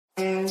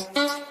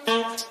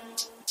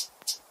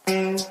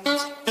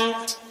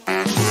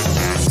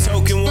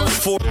Token one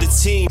for the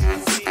team.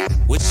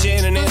 With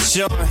Shannon and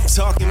Sean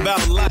talking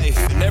about life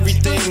and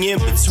everything in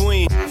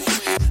between.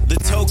 The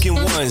token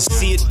ones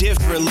see it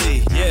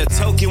differently. Yeah,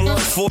 token one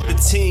for the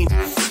team.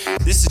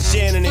 This is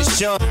Shannon and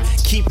Sean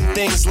keeping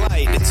things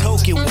light. The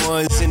token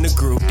ones in the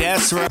group.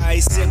 That's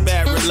right. Sit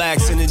back,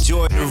 relax, and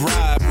enjoy the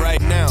ride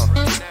right now.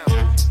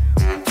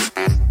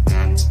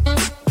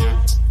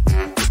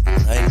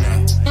 Right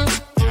now.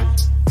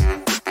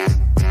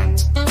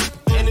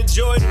 And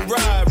enjoy the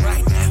ride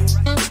right now.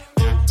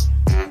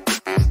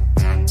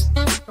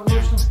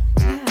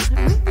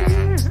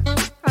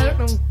 I don't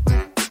know.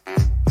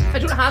 I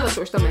don't have a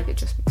sore stomach, it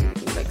just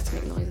likes to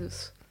make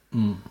noises.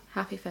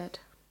 Happy fed.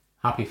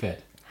 Happy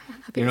fed.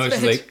 Happy You know, it's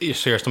fed. like you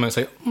see your stomach's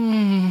like,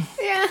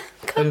 Yeah.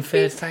 I'm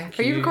fed, thank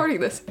Are you. you recording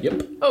this?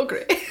 Yep. Oh,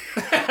 great.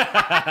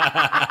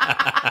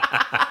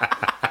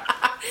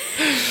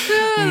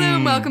 Hello,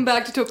 and welcome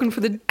back to Token for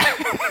the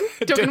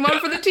Token One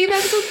for the Team,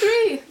 episode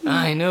 3.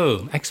 I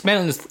know. I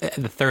smell this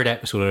the third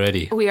episode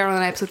already. We are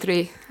on episode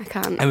 3. I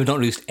can't. And we've not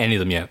released any of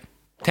them yet.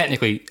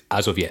 Technically,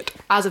 as of yet.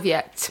 As of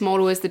yet,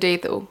 tomorrow is the day,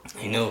 though.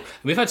 I know.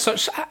 We've had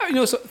such,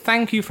 so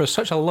thank you for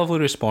such a lovely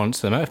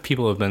response. The amount of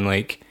people have been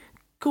like,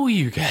 go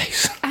you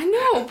guys. I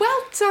know.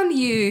 Well done,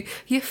 you.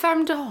 You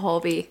found a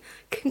hobby.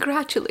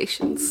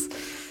 Congratulations.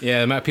 Yeah,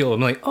 the amount of people have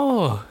been like,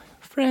 oh,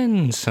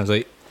 friends. I was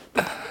like,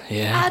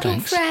 yeah, Adult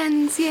thanks.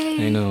 friends,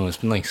 yay. I know, it's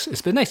been nice.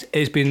 It's been nice.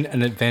 It's been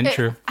an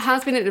adventure. It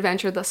has been an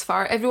adventure thus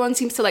far. Everyone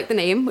seems to like the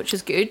name, which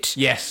is good.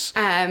 Yes.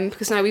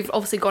 Because now we've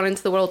obviously gone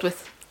into the world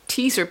with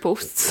teaser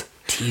posts.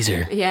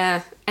 Teaser.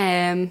 Yeah.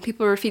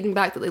 People are feeding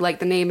back that they like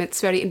the name.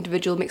 It's very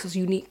individual, makes us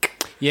unique.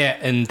 Yeah,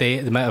 and the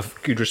amount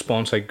of good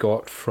response I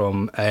got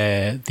from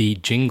the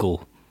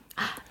jingle.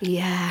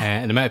 Yeah.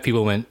 And the amount of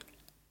people went,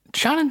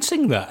 Shannon,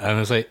 sing that. And I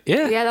was like,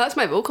 yeah. Yeah, that's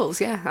my vocals.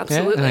 Yeah, Yeah,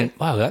 absolutely. and I went,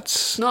 wow,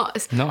 that's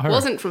It's not her. It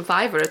wasn't from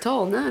Fiverr at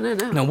all. No.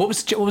 No, what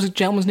was the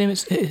gentleman's name?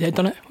 Had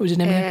done it. What was his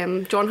name?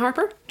 again? John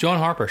Harper. John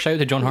Harper. Shout out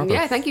to John Harper.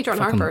 Yeah, thank you, John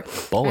Fucking Harper.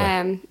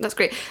 baller. That's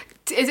great.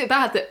 Is it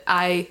bad that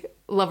I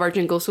love our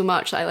jingle so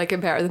much that I like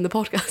it better than the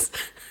podcast?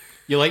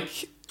 You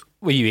like?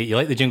 Wait, you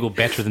like the jingle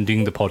better than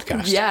doing the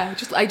podcast? Yeah,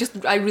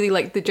 I really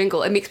like the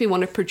jingle. It makes me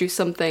want to produce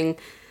something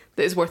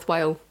that is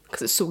worthwhile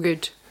because it's so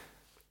good.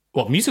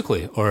 What,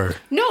 musically or?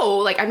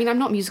 No, I'm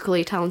not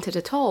musically talented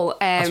at all.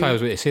 That's why I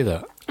was waiting to say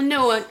that.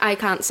 No, I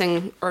can't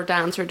sing or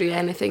dance or do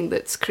anything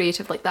that's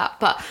creative like that.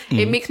 But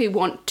it makes me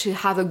want to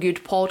have a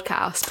good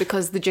podcast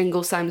because the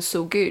jingle sounds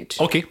so good.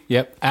 Okay,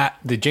 yep.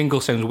 The jingle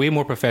sounds way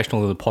more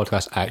professional than the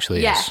podcast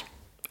actually Yeah. is.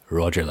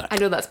 Roger that. I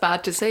know that's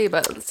bad to say,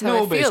 but that's how I No,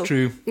 feel. but it's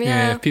true.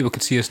 Yeah, if people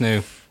could see us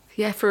now.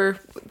 Yeah,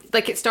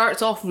 it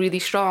starts off really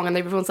strong and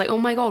everyone's like, oh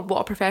my god, what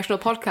a professional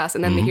podcast.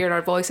 And then they hear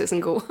our voices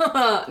and go,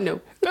 haha,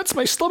 no. That's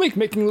my stomach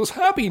making those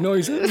happy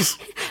noises.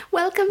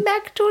 Welcome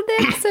back to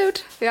the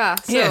episode. Yeah,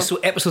 So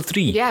episode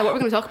 3. Yeah, what we're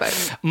going to talk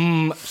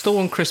about. Still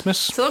on Christmas.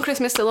 Still on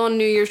Christmas, still on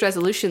New Year's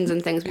resolutions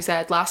and things we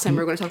said last time we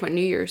were going to talk about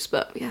New Year's,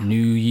 but yeah. New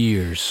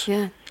Year's.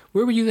 Yeah.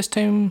 Where were you this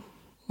time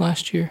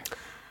last year?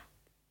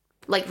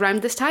 Like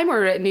round this time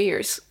or at New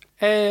Year's?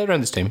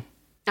 Around this time.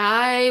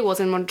 I was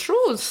in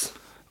Montrose.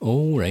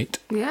 Oh, right.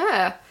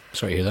 Yeah.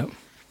 Sorry to hear that.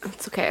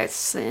 It's okay.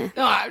 It's No,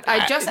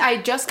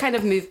 I just kind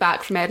of moved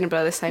back from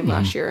Edinburgh this time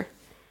last year.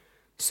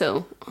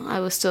 So I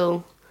was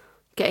still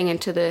getting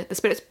into the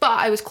spirits, but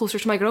I was closer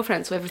to my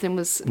girlfriend, so everything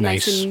was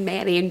nice and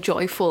merry and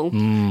joyful.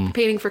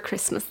 Preparing for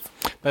Christmas.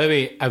 By the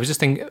way, I was just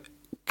thinking,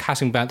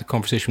 casting back the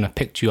conversation when I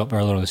picked you up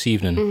earlier on this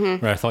evening,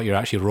 where I thought you were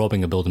actually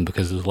robbing a building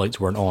because the lights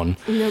weren't on.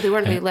 No, they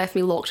weren't. They left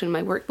me locked in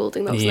my work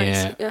building. That was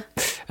nice. Yeah.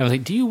 I was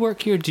like, do you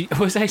work here? What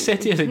was I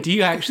said to you? I was like, do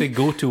you actually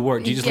go to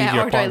work? Do you just leave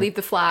your or do I apartment? leave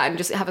the flat and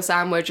just have a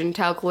sandwich and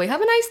tell Chloe,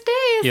 have a nice day,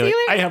 I'll You're see like,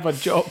 you I later. have a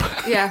job.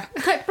 Yeah,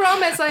 I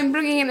promise I'm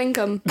bringing in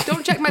income.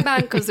 Don't check my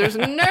bank because there's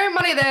no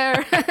money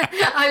there.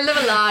 I live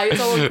a lie.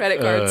 It's all on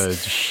credit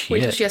cards.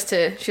 Wait till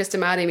Shit. she has to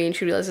marry me and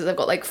she realises I've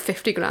got like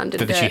 50 grand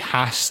in That she debt.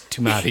 has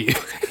to marry you.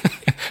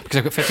 Because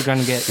I've got 50 grand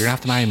to get, you're going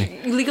to have to marry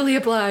me. Legally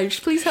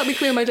obliged. Please help me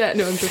clear my debt.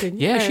 No, I'm joking.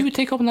 Yeah, she would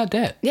take up on that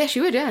debt. Yeah,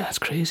 she would, yeah. That's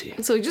crazy.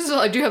 So just so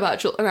I do have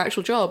an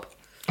actual job.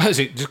 Just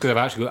because I've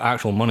actually got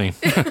actual money.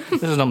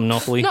 This is not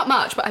Monopoly. Not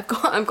much, but I've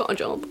got a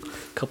job.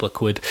 Couple of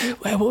quid.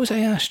 Well, what was I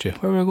asked you?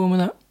 Where were we going with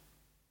that?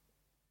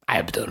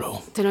 I don't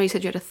know. Don't know, you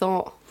said you had a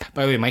thought.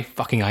 By the way, my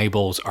fucking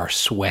eyeballs are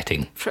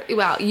sweating.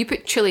 Well, you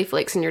put chili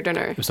flakes in your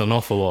dinner. It's an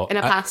awful lot. In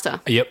a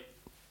pasta. Yep.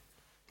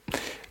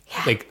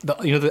 Yeah. Like,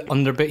 the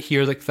under bit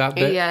here, like that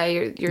bit? Yeah,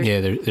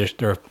 Yeah,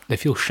 they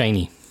feel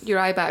shiny. your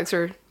eye bags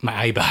are My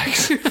eye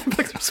bags.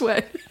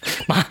 sweating.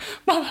 my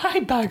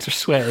eye bags are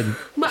sweating.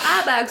 My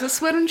eye bags are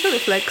sweating chili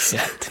flakes.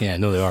 Yeah,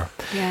 no, they are.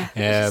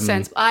 Yeah,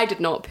 sense. I did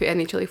not put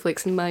any chili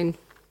flakes in mine.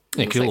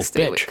 Yeah, 'cause you're a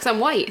little bitch. Because I'm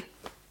white.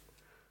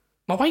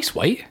 My wife's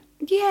white.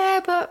 Yeah,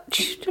 but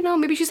I don't know.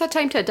 Maybe she's had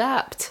time to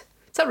adapt.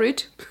 Is that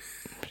rude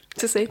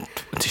to say?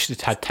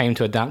 She's had time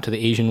to adapt to the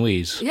Asian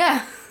ways.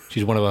 Yeah,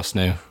 She's one of us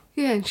now.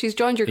 yeah. And she's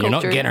joined your You're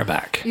culture. not getting her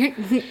back.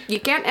 You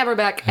can't ever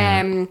back.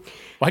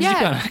 Why did you yeah.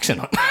 put an accent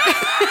on?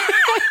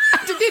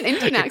 I didn't do an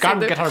Indian You accent. can't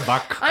though. get her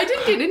back. I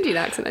didn't do an Indian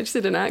accent. I just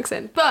did an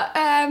accent. But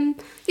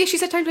yeah, she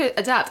said time to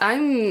adapt.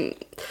 I'm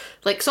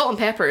like salt and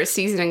pepper is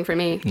seasoning for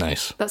me.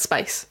 Nice. That's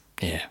spice.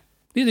 Yeah.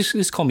 You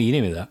just call me your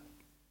name with that.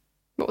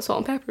 What was salt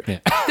and pepper? Yeah.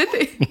 Did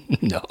they?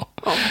 No.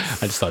 Oh.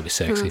 I just thought it'd be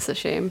sexy. That's a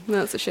shame.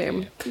 That's a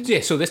shame.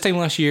 Yeah, so this time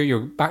last year, you're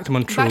back to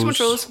Montrose. Back to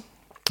Montrose.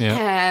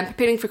 Yeah.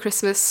 Preparing for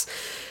Christmas.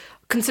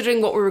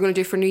 Considering what we were going to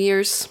do for New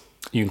Year's.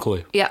 You and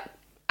Chloe. Yeah.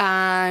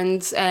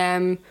 And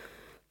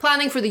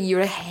planning for the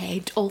year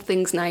ahead. All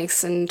things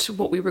nice and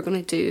what we were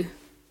going to do.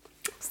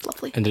 It's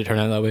lovely. And did it turn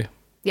out that way?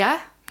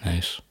 Yeah.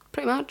 Nice.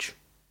 Pretty much.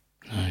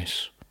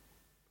 Nice.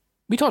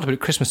 We talked about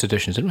Christmas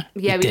traditions, didn't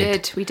we? Yeah, we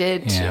did. We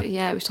did. Yeah.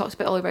 Yeah, we talked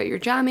all about your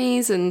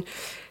jammies and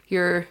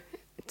your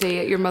day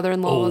at your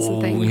mother-in-law's and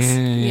things.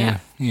 Yeah.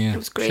 It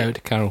was great. Shout out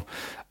to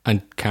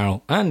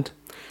Carol. And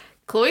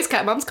Chloe's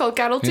cat mum's called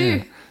Carol too.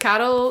 Yeah.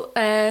 Carol,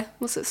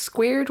 what's it?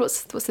 Squared?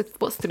 What's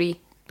 3?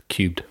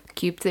 Cubed.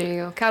 Cubed. There you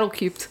go. Carol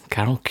cubed.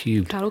 Carol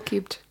Cubed. Carol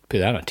cubed. Put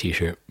that on a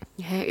t-shirt.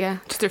 Yeah.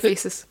 Just their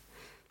faces.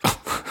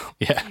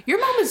 Yeah. Your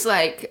mum is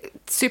like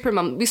super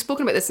mum. We've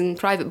spoken about this in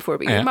private before,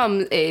 but your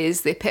mum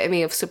is the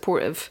epitome of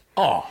supportive.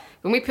 Oh.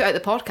 When we put out the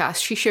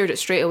podcast, she shared it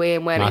straight away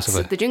and went,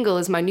 Massively. the jingle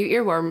is my new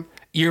earworm.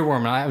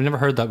 Earworm. I've never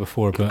heard that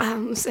before,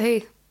 but So,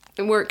 hey,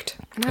 it worked.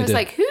 And I was did.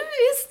 like, who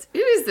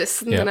is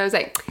this? And Yeah. then I was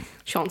like,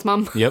 Sean's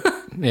mum. yep.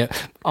 Yeah.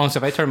 Honestly,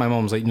 if I turned my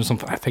mom's like, you know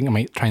something, I think I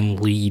might try and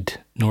lead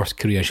North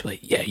Korea. She's like,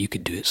 yeah, you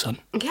could do it, son.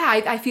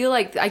 Yeah, I feel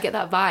like I get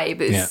that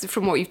vibe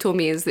from what you've told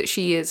me is that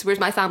she is, whereas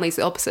my family's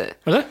the opposite.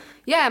 Are they?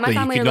 Yeah, my That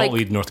family you are could like, not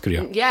lead North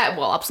Korea. yeah,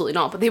 well, absolutely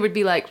not. But they would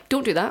be like,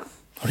 don't do that.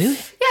 Oh, really?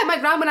 Yeah, my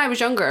gran when I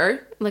was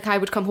younger, like I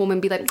would come home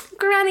and be like,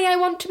 Granny, I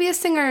want to be a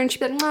singer, and she'd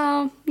be like,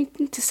 no, you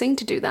need to sing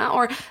to do that.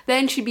 Or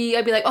then I'd be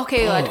like,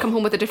 okay, I'd come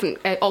home with a different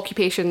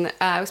occupation.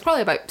 I was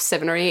probably about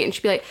 7 or 8, and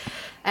she'd be like,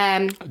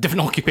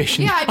 Different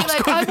occupation. yeah, I'd be I was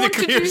like, going I through want the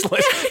to do. careers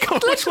list.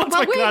 God, which one's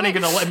my granny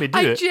going to let me do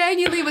I it?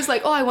 genuinely was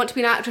like, oh, I want to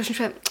be an actress, and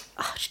she went,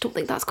 oh, I just don't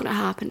think that's going to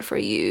happen for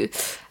you.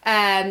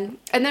 And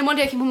then one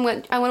day I came home and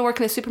went, I want to work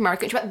in a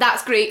supermarket. And she went,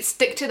 that's great,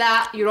 stick to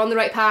that. You're on the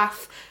right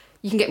path.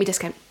 You can get me a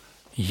discount.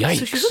 Yikes.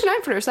 So she was looking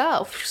out for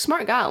herself. She's a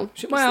smart gal.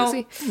 Well,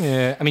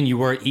 yeah. I mean, you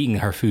were eating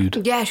her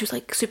food. Yeah, she was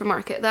like,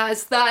 supermarket. That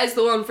is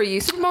the one for you.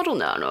 Supermodel?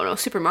 No.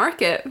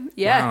 Supermarket.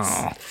 Yes.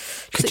 Wow.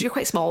 She's like, you're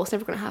quite small. It's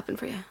never going to happen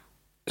for you.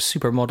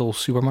 Supermodel,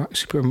 supermarket.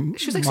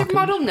 She was like,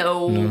 supermodel?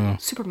 No.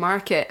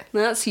 Supermarket.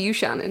 That's you,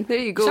 Shannon. There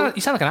you go.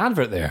 You sound like an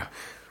advert there.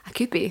 I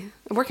could be.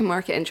 I work in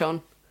marketing,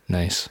 Sean.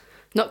 Nice.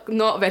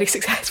 Not very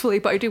successfully,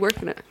 but I do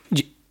work in it.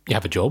 You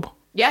have a job.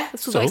 Yeah, I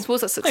suppose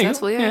that's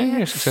successful. There you go. Yeah.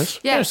 You're success.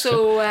 Yeah, You're so,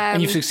 success.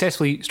 And you've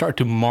successfully started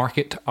to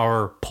market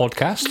our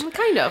podcast.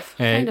 Kind of.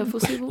 We'll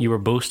see. You were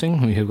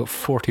boasting. We have got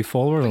 40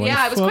 followers. I'm Yeah, like,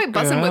 I was quite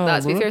buzzing with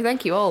that, to be bro. fair.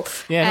 Thank you all.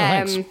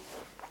 Yeah, no, thanks.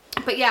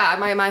 But yeah,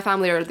 my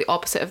family are the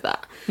opposite of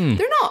that. They're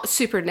not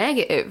super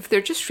negative. They're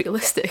just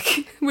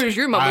realistic. Whereas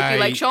your mum would be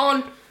like,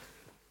 Sean,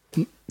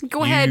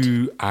 go ahead.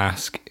 You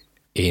ask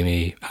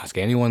Amy, ask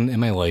anyone in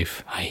my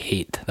life, I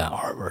hate that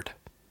R word.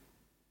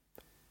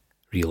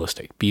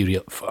 Realistic. Be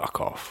real. Fuck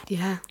off.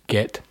 Yeah.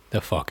 Get the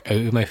fuck out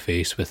of my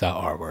face with that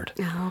R word.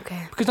 Oh,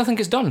 okay. Because nothing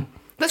gets done.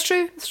 That's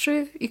true.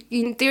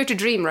 You dare to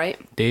dream, right?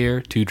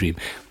 Dare to dream.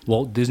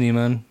 Walt Disney,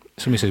 man.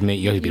 Somebody says, mate,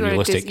 you have to be You're a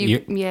realistic.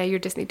 you're a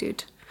Disney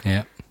dude.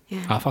 Yeah.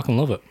 Yeah. I fucking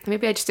love it.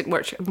 Maybe I just didn't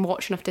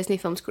watch enough Disney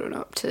films growing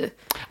up to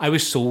I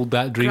was sold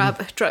that dream.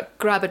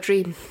 grab a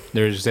dream.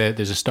 There's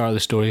a start of the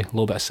story, a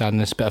little bit of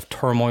sadness, bit of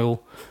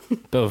turmoil,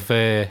 bit of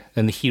then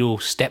the hero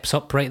steps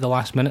up right at the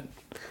last minute.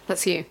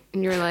 That's you,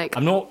 and you're like,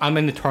 I'm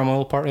in the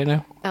turmoil part right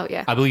now. oh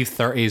yeah, I believe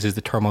 30s is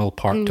the turmoil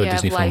part to a yeah,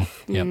 Disney film.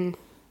 life.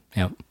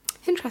 Yep.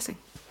 Interesting,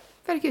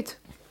 very good.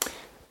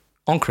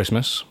 On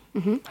Christmas,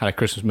 had a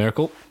Christmas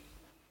miracle.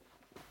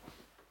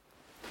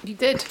 You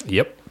did.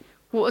 Yep.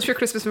 What was your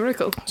Christmas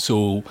miracle?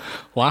 So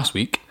last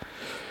week,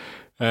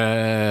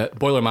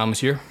 Boiler Man was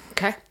here.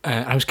 Okay.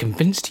 I was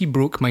convinced he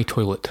broke my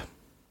toilet.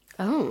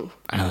 Oh.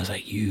 And I was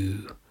like,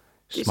 you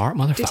smart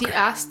motherfucker. Did he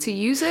ask to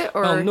use it,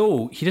 or? Well,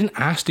 no, he didn't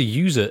ask to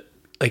use it.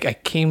 Like, I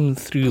came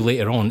through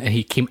later on and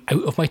he came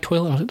out of my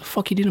toilet. I was like, the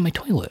fuck are you doing in my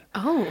toilet?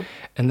 Oh.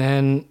 And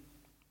then...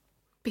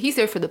 But he's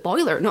there for the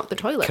boiler, not the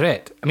toilet.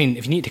 Correct. I mean,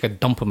 if you need to take a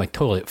dump on my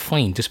toilet,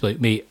 fine. Just be like,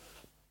 mate,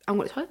 I'm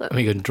going to the toilet.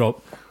 I'm going to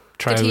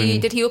try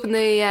Did he open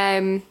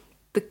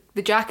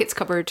the jackets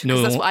cupboard? 'Cause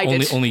No, that's what I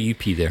did. only you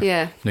pee there.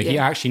 Yeah, No, he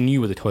yeah. actually knew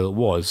where the toilet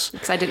was.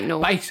 Because I didn't know.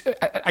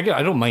 But I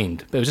don't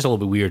mind, but it was just a little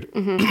bit weird.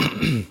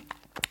 Mm-hmm.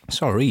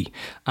 Sorry.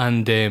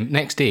 And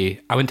next day,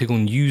 I went to go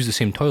and use the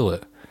same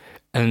toilet,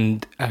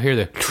 and I hear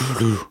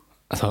the...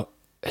 I thought,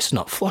 it's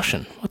not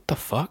flushing. What the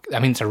fuck? I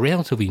mean, it's a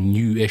relatively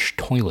new-ish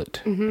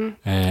toilet.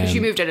 Because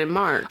you moved in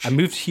March. I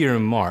moved here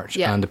in March,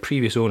 Yeah. and the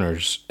previous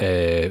owners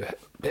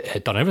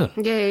had done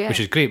everything. Yeah. Which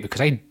is great, because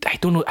I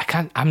don't know,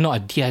 I'm not a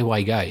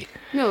DIY guy.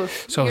 No,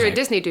 So I was you're a like,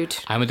 Disney dude.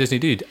 I'm a Disney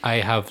dude.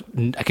 I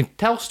can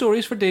tell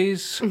stories for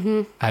days.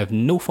 I have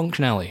no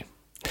functionality.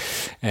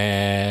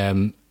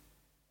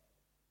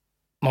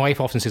 My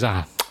wife often says,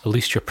 at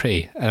least you're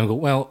pretty. And I go,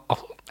 well,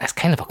 that's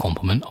kind of a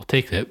compliment. I'll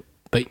take it.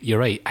 But you're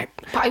right.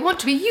 But I want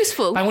to be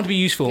useful. I want to be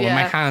useful. Yeah. And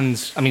my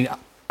hands, I mean,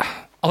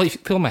 I'll let you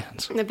feel my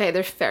hands. I bet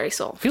they're very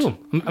soft. Feel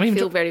them. I mean, I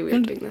feel very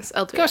weird doing this.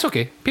 I'll do it. That's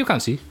okay. People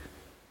can't see.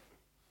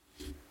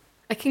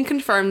 I can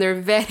confirm they're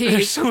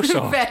very, so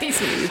soft. very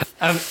smooth.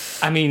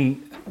 I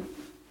mean,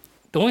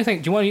 the only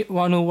thing. Do you want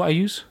to know what I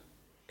use?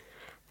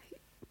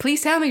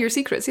 Please tell me your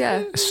secrets. Yeah.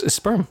 It's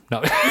sperm.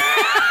 No.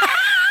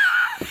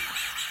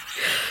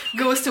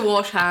 Goes to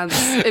wash hands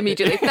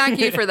immediately. Thank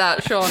you for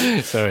that,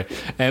 Sean. Sorry,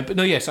 but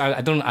no. Yes, I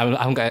don't. I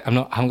haven't got. I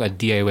haven't got a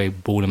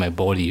DIY bone in my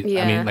body.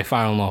 Yeah. I mean, my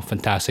father-in-law,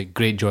 fantastic,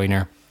 great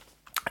joiner.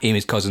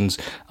 Amy's cousins,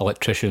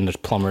 electrician. There's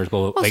plumbers.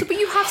 Well, Also, but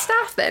you have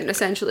staff then,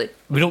 essentially.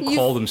 we don't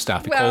call them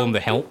staff. We call them the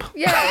help.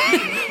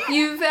 Yeah.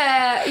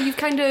 You've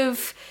kind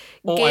of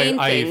gained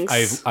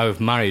things.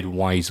 I've married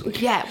wisely.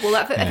 Yeah, well,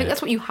 I think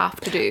that's what you have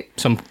to do.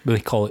 Some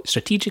really call it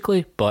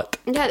strategically, but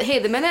Yeah, hey,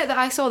 the minute that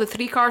I saw the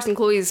 3 cars in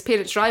Chloe's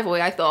parents'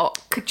 driveway, I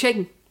thought,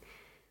 ka-ching.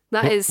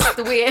 That is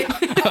the way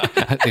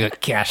they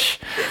got cash.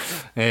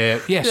 Yeah,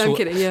 No, so, I'm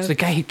kidding, yeah. so the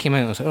guy who came out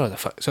and I was like, oh, the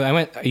fuck. So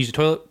I used the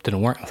toilet,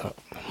 didn't work. I thought,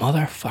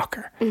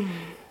 motherfucker.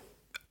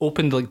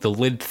 Opened like the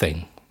lid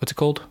thing. What's it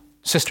called?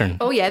 Cistern.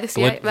 Oh yeah, the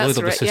yeah, lid that's of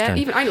the right. Yeah, cistern.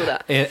 even I know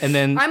that. And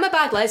then I'm a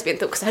bad lesbian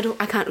though, because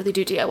I can't really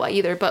do DIY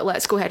either. But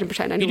let's go ahead and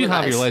pretend I know you do what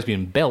have that your is.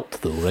 lesbian belt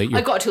though, right? I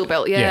got a tool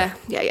belt. Yeah.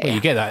 Well,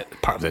 you get that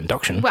part of the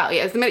induction. Well,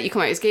 yeah. The minute you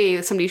come out as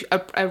gay, somebody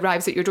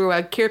arrives at your door with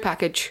a care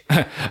package.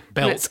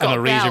 Belt it's and got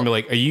a razor, and belt. be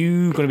like, "Are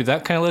you going to be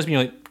that kind of lesbian?"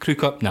 You're like, "Crew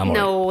cup." No, I'm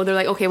alright. No, they're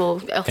like, okay,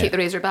 well, I'll take the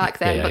razor back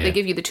then. Yeah, but yeah. they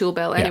give you the tool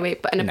belt anyway.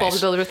 But in a Bob Nice.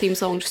 the Builder theme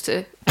song just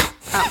to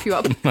amp you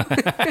up.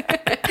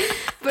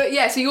 But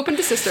yeah, so you opened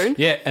the cistern.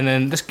 Yeah, and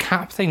then this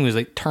cap thing was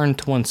like turned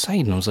to one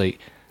side, and I was like,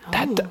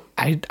 "That."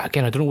 I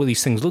don't know what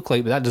these things look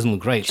like, but that doesn't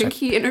look right. Do you So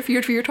think he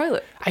interfered for your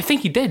toilet? I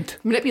think he did.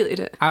 Manipulated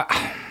it? But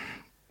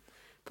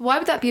why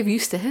would that be of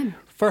use to him?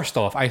 First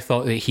off, I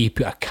thought that he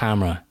put a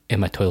camera in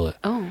my toilet.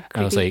 Oh, and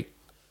I was creepy. like,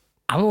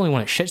 "I'm the only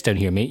one that shits down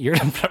here, mate. You're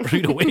a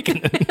rude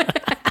awakening."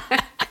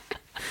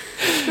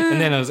 And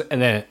then I was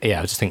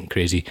just thinking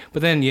crazy.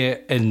 But then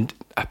and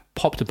I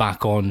popped it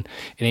back on, and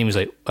Amy was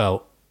like,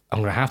 "Well, I'm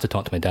gonna have to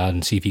talk to my dad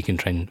and see if he can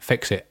try and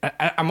fix it."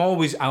 I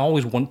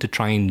always want to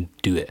try and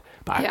do it,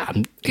 but Yeah.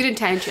 I'm Good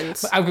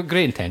intentions. I've got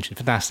great intention,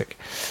 fantastic.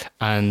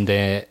 And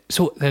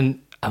so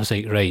then I was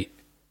like, right.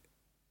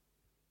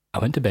 I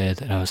went to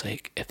bed and I was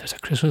like, if there's a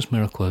Christmas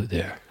miracle out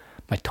there,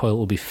 my toilet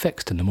will be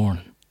fixed in the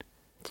morning.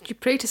 Did you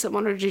pray to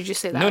someone or did you just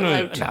say that No, out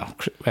no,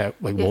 loud?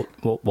 like Yeah.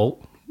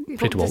 Walt.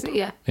 Pray to Walt. Disney,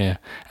 yeah. Yeah.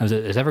 I was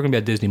like, there's ever going to be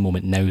a Disney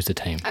moment, now's the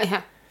time.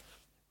 Yeah.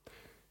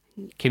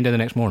 Came down the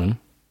next morning,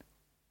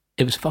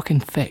 it was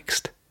fucking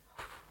fixed.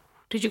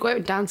 Did you go out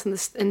and dance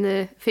in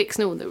the fake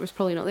snow that was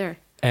probably not there?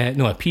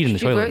 No, I peed in the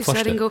Did you go toilet and flushed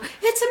outside it. and go,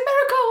 it's a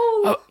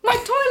miracle! My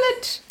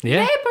toilet! Yeah.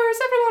 Neighbours,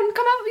 everyone,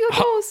 come out of your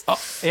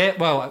clothes! Yeah,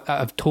 well,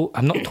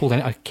 I've not told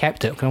any. I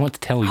kept it because I want to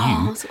tell you.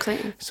 Oh, that's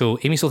exciting. So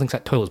Amy still thinks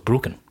that toilet's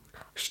broken.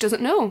 She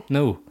doesn't know.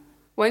 No,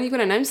 When are you going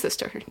to announce this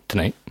to her?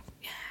 tonight.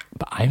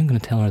 But I'm going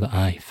to tell her that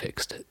I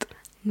fixed it.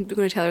 You're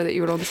going to tell her that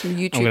you were on some I'm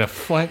YouTube going to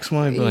flex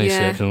my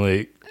biceps and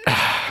like,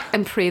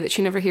 and pray that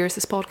she never hears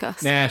this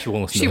podcast. nah, she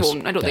won't listen She to this.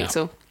 won't. I don't think No.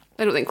 so.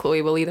 I don't think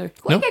Chloe will either.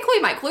 No? Yeah, Chloe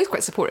might. Chloe's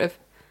quite supportive.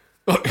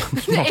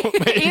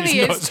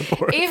 Amy's not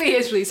supportive. Amy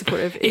is really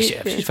supportive.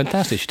 She's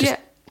fantastic. She just Yeah.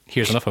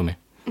 hears enough of me.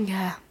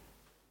 Yeah.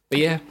 But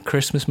yeah,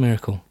 Christmas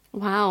miracle.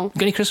 Wow.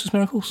 Got any Christmas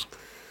miracles?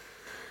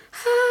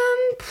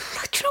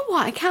 Do you know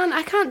what? I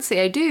can't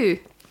say I do.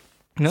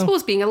 I No.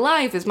 suppose being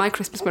alive is my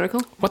Christmas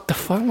miracle. What the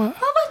fuck? What? Well,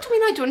 I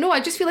mean, I don't know. I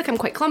just feel like I'm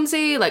quite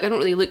clumsy. Like, I don't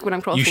really look when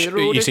I'm crossing the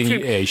road. You're It's saying through-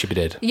 you should be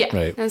dead. Yeah,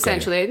 right.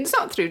 essentially. It's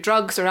not through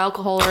drugs or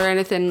alcohol or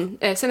anything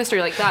sinister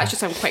like that. It's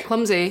just I'm quite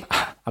clumsy.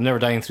 I'm never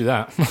dying through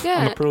that. Yeah.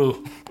 I'm a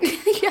pro.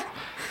 Yeah.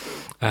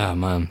 Ah,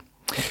 man.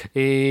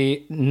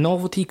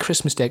 Novelty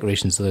Christmas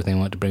decorations is the other thing I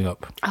wanted to bring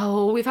up.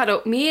 Oh,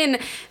 me and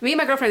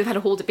my girlfriend have had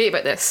a whole debate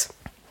about this.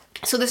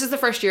 So this is the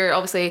first year,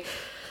 obviously,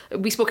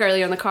 we spoke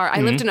earlier in the car.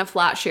 I lived in a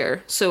flat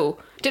share, so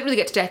didn't really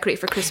get to decorate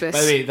for Christmas.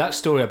 By the way, that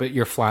story about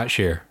your flat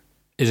share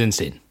is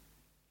insane.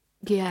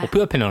 Yeah. I'll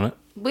put a pin on it.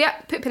 Well, yeah,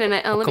 put a pin in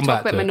it and let me come talk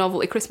back about to my it.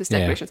 novelty Christmas Yeah.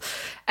 decorations.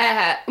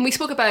 And we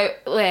spoke about,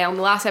 on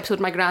the last episode,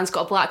 my gran's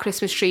got a black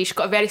Christmas tree. She's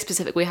got a very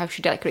specific way how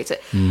she decorates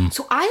it.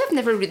 So I have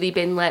never really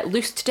been let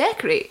loose to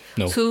decorate.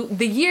 No. So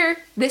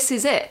this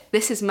is it.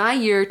 This is my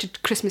year to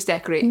Christmas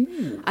decorate.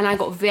 And I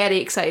got very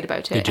excited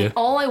about it. Did you? And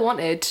all I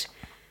wanted,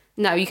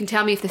 now you can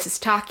tell me if this is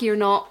tacky or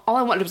not, all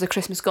I wanted was a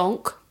Christmas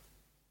gonk.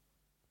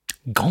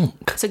 Gonk.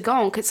 It's a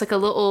gonk. It's like a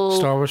little...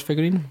 Star Wars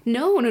figurine?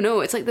 No.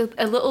 It's like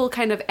a little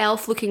kind of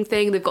elf-looking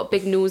thing. They've got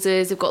big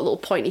noses. They've got little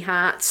pointy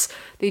hats.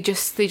 They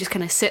just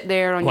kind of sit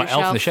there on What, your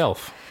shelf. Elf on the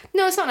Shelf?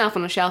 No, it's not an elf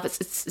on a shelf.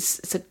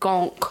 It's a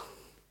gonk.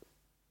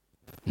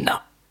 No.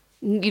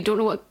 You don't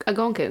know what a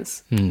gonk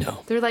is?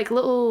 No. They're like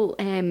little.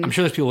 I'm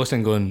sure there's people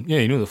listening going, yeah,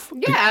 you know the...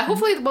 Yeah,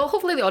 hopefully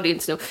the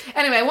audience know.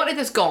 Anyway, I wanted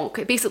this gonk.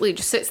 It basically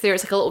just sits there.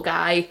 It's like a little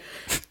guy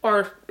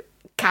or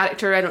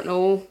character. I don't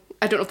know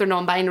if they're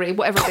non-binary.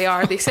 Whatever they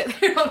are, they sit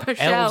there on a Elves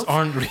shelf.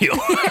 aren't real.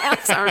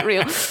 Elves aren't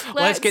real.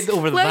 Let's get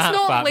over let's that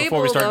not fact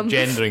before we label start them.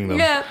 gendering them.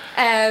 Yeah.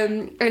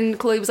 And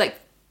Chloe was like,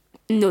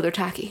 "No, they're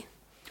tacky."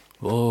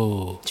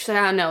 Whoa. She said,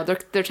 "Ah, no,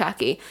 they're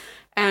tacky."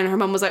 And her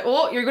mum was like,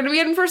 oh, you're going to be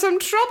in for some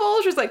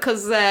trouble. She was like,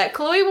 because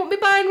Chloe won't be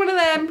buying one of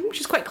them.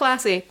 She's quite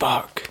classy.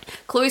 Fuck.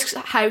 Chloe's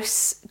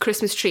house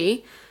Christmas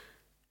tree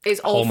is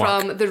all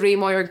Hallmark. from the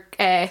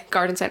Raymoor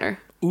Garden Centre.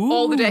 Ooh.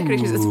 All the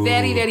decorations. It's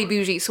very, very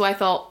bougie. So I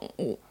thought...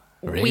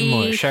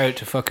 Raymore. Shout out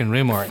to fucking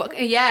Raymore.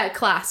 Yeah,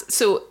 class.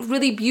 So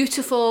really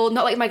beautiful,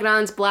 not like my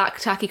grand's black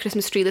tacky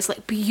Christmas tree, this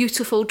like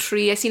beautiful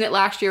tree. I seen it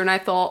last year and I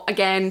thought,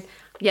 again,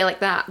 yeah, like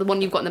that, the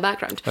one you've got in the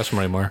background. That's from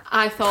Raymore.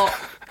 I thought,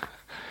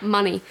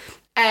 money.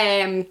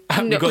 You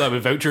got that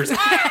with vouchers.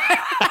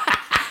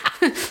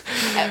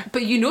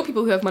 But you know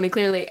people who have money,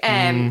 clearly.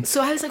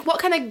 So I was like, what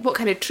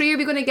kind of tree are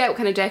we going to get? What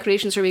kind of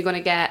decorations are we going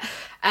to get?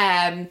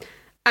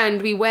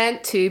 And we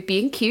went to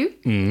B&Q,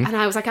 and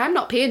I was like, I'm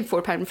not paying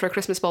 £4 for a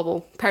Christmas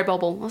bauble, per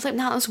bauble. I was like,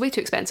 nah, that's way too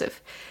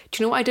expensive.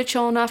 Do you know what I did,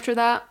 Sean, after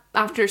that?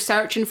 After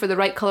searching for the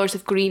right colours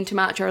of green to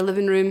match our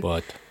living room,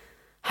 What?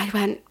 I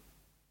went,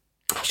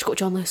 I should go to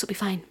John Lewis, it'll be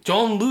fine.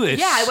 John Lewis?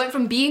 Yeah, I went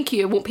from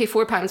B&Q, I won't pay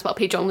 £4, but I'll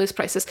pay John Lewis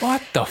prices.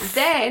 What the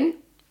Then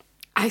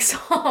I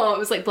saw, it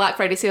was like Black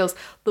Friday sales,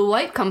 the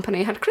White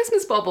Company had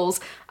Christmas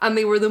baubles, and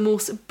they were the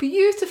most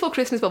beautiful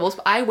Christmas baubles.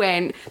 But I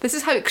went, this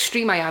is how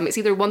extreme I am, it's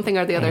either one thing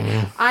or the other.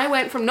 I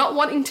went from not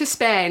wanting to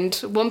spend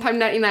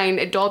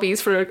 £1.99 at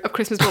Dobby's for a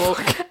Christmas bauble,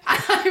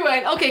 I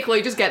went, okay,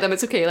 Chloe, just get them,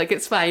 it's okay, like,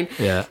 it's fine.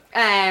 Yeah.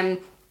 And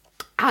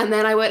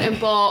then I went and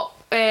bought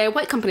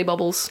White Company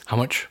baubles How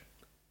much?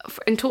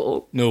 in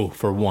total. No,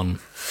 for one.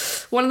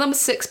 One of them was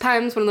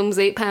 £6, one of them was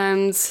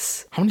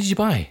 £8. How many did you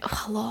buy?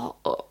 A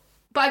lot.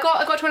 But I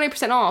got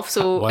 20% off,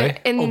 so Why?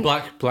 in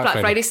Black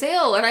Friday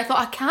sale, and I thought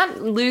I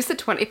can't lose the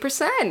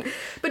 20%.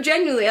 But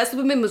genuinely, as the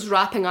woman was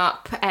wrapping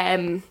up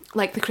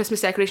like the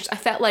Christmas decorations, I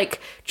felt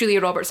like Julia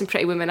Roberts in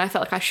Pretty Women. I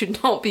felt like I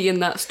should not be in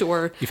that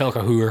store. You felt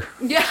like a hooer.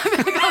 Yeah,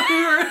 I felt like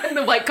we were in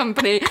the White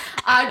Company.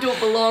 I don't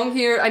belong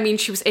here. I mean,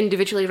 she was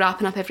individually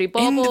wrapping up every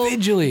bauble.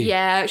 Individually?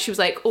 Yeah, she was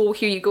like, oh,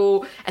 here you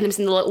go, and it was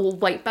in the little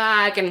white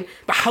bag. And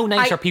But how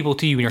nice are people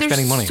to you when you're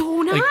spending money? They're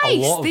so nice. Like, a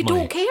lot of They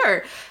money. don't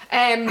care.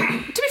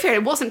 To be fair,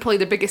 it wasn't probably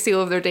the biggest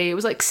sale of their day. It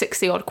was like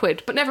 60 odd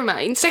quid, but never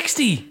mind.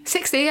 60?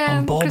 60, yeah.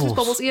 On baubles. Christmas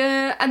baubles,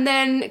 yeah. And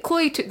then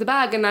Chloe took the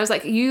bag, and I was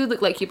like, you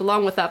look like you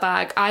belong with that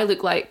bag. I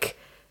look like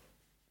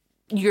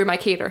you're my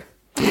caterer.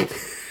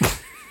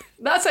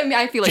 That's how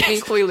I feel like me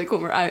and Chloe look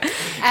when we're out.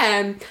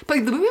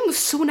 But the woman was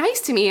so nice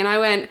to me, and I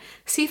went,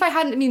 see if I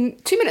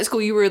hadn't, 2 minutes ago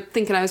you were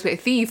thinking I was a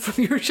thief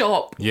from your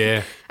shop.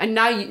 Yeah. And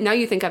now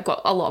you think I've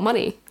got a lot of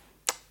money.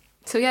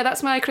 So yeah,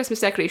 that's my Christmas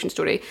decoration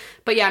story.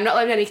 But yeah, I'm not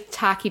allowed any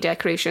tacky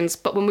decorations.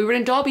 But when we were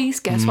in Dobby's,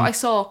 guess what I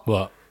saw?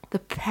 What? The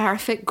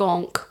perfect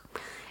gonk.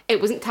 It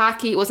wasn't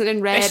tacky, it wasn't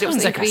in red, it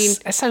wasn't in green.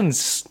 It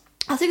sounds...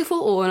 I'll take a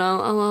photo and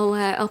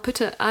I'll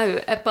put it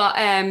out. But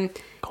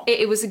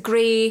it was a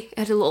grey, it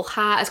had a little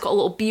hat, it's got a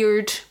little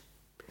beard.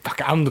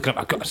 Fuck, I'm looking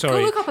up...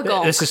 Sorry. look up a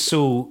gonk.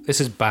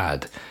 This is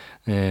bad.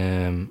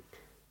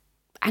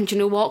 And you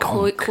know what?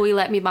 Chloe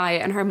let me buy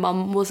it, and her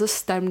mum was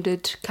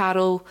astounded.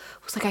 Carol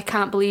was like, I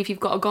can't believe you've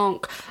got a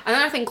gonk.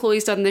 Another thing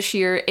Chloe's done this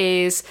year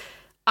is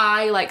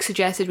I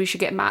suggested we should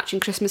get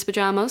matching Christmas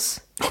pajamas.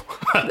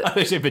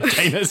 I say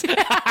vaginas.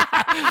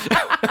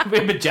 We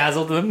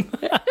bejazzled them.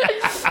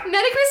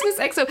 Merry Christmas,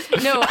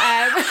 EXO. No,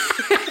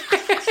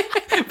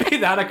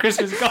 Made that a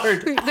Christmas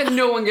card. that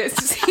no one gets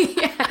to see.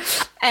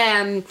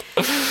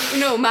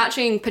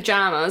 Matching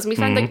pajamas. And we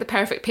found like the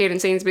perfect pair in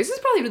Sainsbury's. This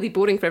is probably really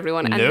boring for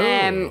everyone. And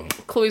then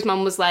Chloe's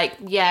mum was like,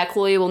 yeah,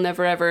 Chloe will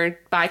never ever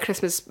buy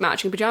Christmas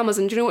matching pajamas.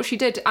 And do you know what she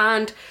did?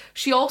 And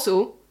she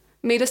also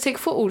made us take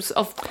photos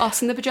of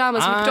us in the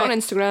pajamas and put it on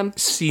Instagram.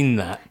 Seen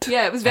that.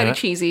 Yeah, it was very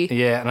cheesy.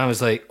 Yeah, and I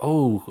was like,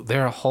 oh,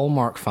 they're a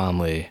Hallmark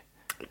family.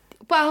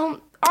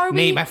 Well, are we?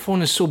 Mate, my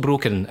phone is so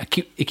broken.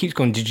 It keeps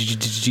going.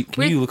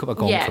 Can you look up a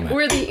gonk for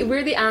me?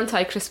 We're the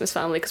anti-Christmas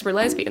family because we're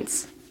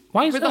lesbians.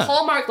 Why is We're that? the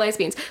Hallmark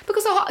lesbians.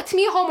 Because to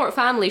me, a Hallmark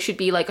family should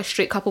be like a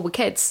straight couple with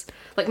kids.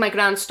 Like my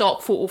grand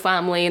stock photo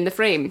family in the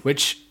frame.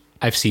 Which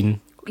I've seen.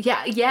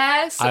 Yeah,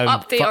 yes.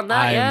 Update on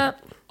that, yeah.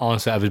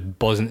 Honestly, I was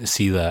buzzing to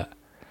see that.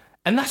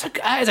 And that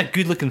is a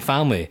good looking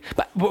family.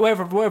 But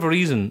for whatever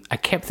reason, I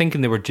kept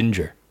thinking they were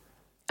ginger.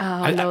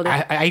 Oh, no.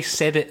 I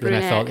said it, then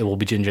I thought they will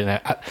be ginger.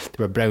 And they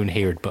were brown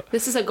haired. But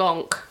This is a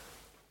gonk.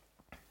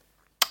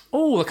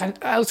 oh, look,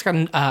 it's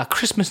like a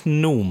Christmas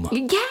gnome.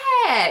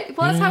 Yeah.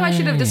 Well, that's how I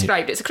should have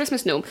described it. It's a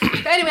Christmas gnome.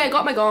 But anyway, I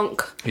got my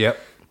gonk. Yep.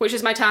 Which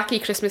is my tacky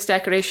Christmas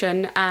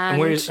decoration. And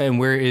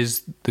where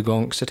is the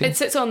gonk sitting? it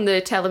sits on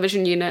the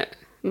television unit,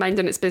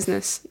 minding its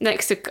business,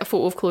 next to a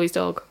photo of Chloe's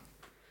dog.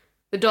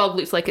 The dog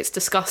looks like it's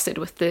disgusted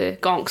with the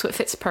gonk, so it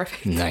fits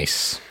perfect.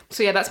 Nice.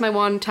 So yeah, that's my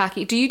one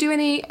tacky. Do you do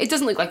any? It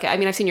doesn't look like it. I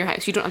mean, I've seen your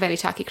house. You don't have any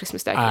tacky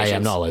Christmas decorations. I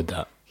am not allowed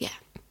that. Yeah.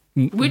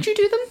 Would you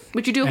do them?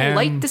 Would you do a whole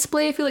light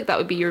display? I feel like that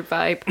would be your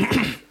vibe.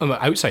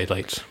 Outside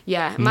lights.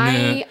 Yeah,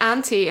 my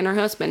auntie and her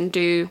husband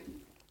do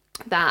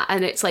that,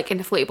 and it's like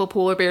inflatable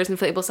polar bears,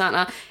 inflatable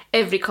Santa,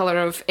 every colour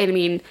of. I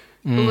mean,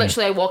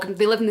 literally, I walk.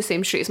 They live in the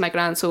same street as my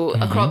gran, so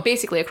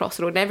basically across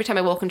the road. And every time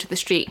I walk into the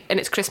street and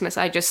it's Christmas,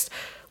 I just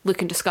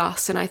looking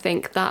disgusting. I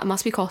think that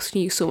must be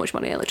costing you so much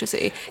money.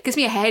 Electricity it gives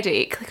me a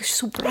headache. Like, it's just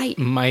so bright.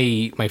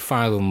 My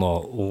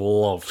father-in-law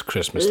loves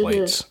Christmas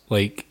lights.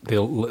 Like, they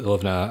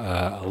live in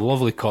a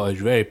lovely cottage,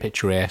 very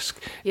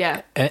picturesque.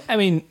 Yeah. I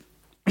mean,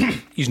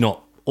 he's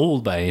not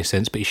old by any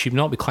sense, but he should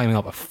not be climbing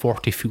up a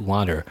 40-foot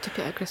ladder To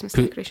put out Christmas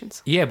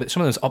decorations. Yeah, but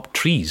some of those up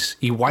trees.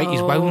 He's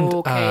wound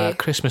okay. a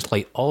Christmas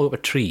light all up a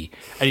tree,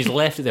 and he's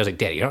left it there. I was like,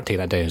 Daddy, you're not taking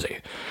that down. He's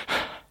like,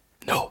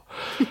 no,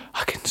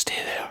 I can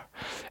stay there.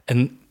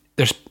 And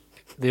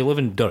they live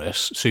in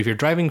Durris, so if you're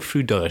driving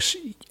through Durris,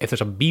 if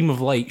there's a beam of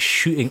light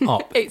shooting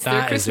up, It's their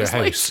that is their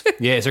Christmas house.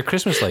 Yeah, it's their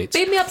Christmas lights.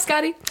 Babe me up,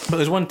 Scotty. But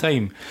there's one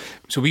time,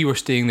 so we were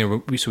staying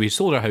there, so we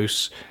sold our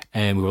house,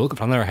 and we were looking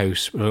for another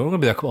house. We were only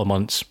going to be there a couple of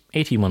months,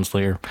 18 months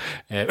later,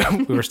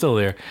 we were still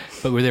there,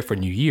 but we were there for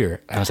New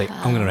Year, and I was like,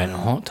 I'm going to rent a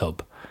hot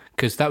tub,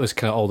 because that was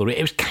kind of all the way,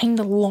 it was kind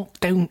of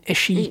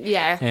lockdown-ishy.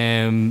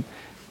 Yeah.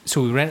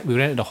 So we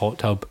rented a hot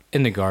tub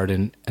in the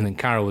garden, and then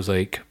Carol was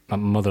like, my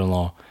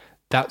mother-in-law,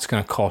 that's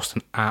going to cost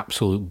an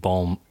absolute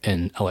bomb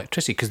in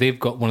electricity, because they've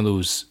got one of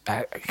those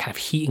kind of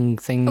heating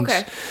things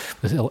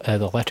with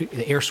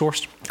the air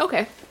source.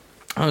 Okay.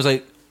 I was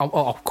like,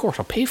 of course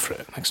I'll pay for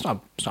it. Like, it's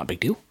not a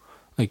big deal.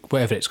 Like,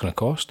 whatever it's going to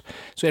cost.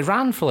 So it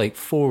ran for like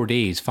 4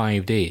 days,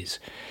 5 days.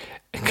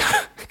 And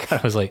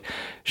I was like,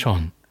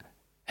 Sean,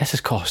 this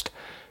has cost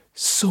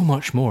so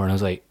much more. And I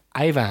was like,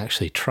 I've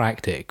actually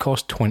tracked it. It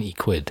cost 20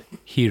 quid.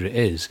 Here it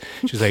is.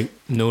 She was like,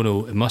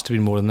 no, it must have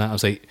been more than that. I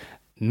was like,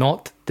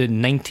 not the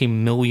 90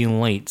 million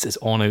lights it's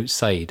on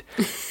outside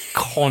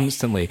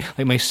constantly.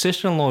 Like, my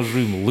sister-in-law's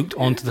room looked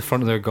onto the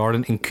front of their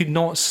garden and could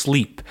not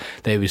sleep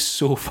that it was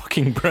so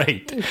fucking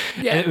bright.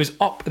 Yeah. And it was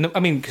up, I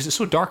mean, because it's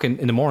so dark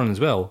in the morning as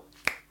well.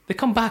 They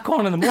come back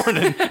on in the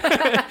morning.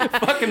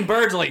 Fucking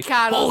birds are like,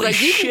 Carol's holy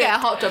like, you shit. can get a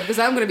hot tub because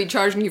I'm going to be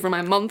charging you for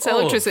my month's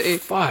electricity.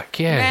 Fuck,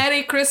 yeah.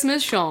 Merry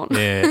Christmas, Sean.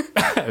 Yeah.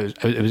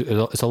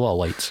 It's a lot of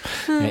lights.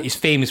 Yeah, he's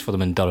famous for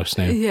them in Durris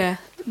now. Yeah.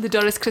 The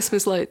Durris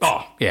Christmas lights.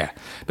 Oh, yeah.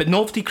 But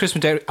novelty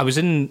Christmas decorations. I was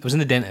in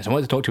the dentist. I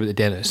wanted to talk to you about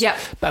the dentist. Yeah.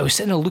 But I was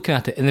sitting there looking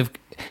at it, and do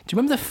you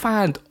remember the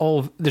fad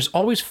of, there's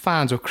always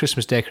fads of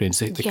Christmas decorations.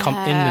 They come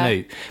in and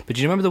out. But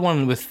do you remember the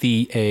one with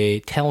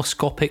the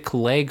telescopic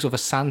legs of a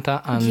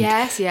Santa and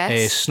Yes.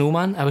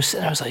 snowman? I was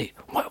sitting there, I was like,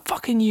 what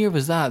fucking year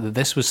was that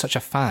this was such a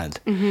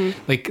fad? Mm-hmm.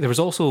 Like, there was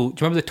also,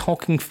 do you remember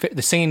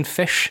the singing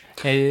fish?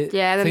 Yeah, then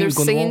thing there was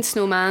going singing along?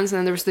 snowmans, and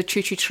then there was the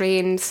choo-choo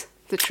trains.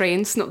 The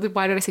trains, not the.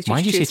 Why did I say choo-choo?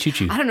 Why did you say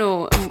choo-choo? I don't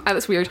know.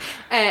 That's weird.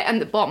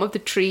 And the bottom of the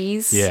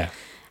trees. Yeah.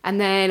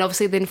 And then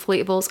obviously the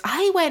inflatables.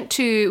 We went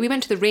to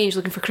the range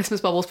looking for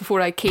Christmas bubbles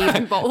before I came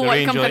and bought the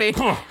White Company.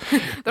 Like,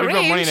 The we've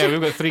got money now. We've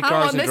got 3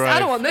 cars to drive. I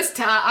don't want this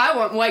I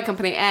want White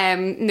Company.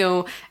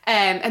 No.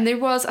 And there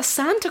was a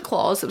Santa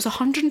Claus that was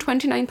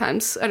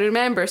 £129. I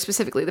remember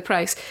specifically the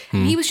price.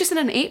 And he was just in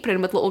an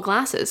apron with little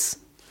glasses.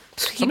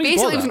 So he Somebody's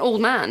basically bought was an that.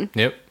 old man.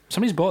 Yep.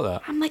 Somebody's bought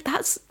that. I'm like,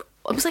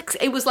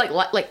 it was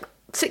like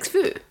 6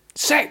 foot.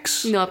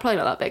 6? No, probably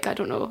not that big. I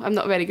don't know. I'm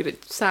not very good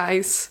at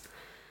size.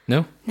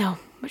 No? No,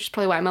 which is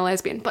probably why I'm a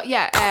lesbian. But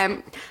yeah,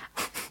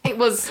 it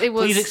was.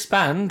 Please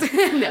expand.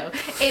 No,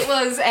 it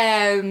was.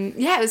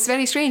 It was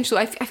very strange. So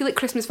I feel like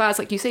Christmas fads,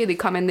 like you say, they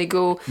come and they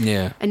go.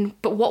 Yeah.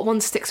 But what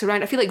one sticks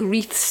around? I feel like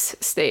wreaths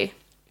stay.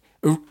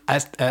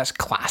 That's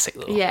classic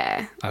though.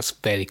 Yeah. That's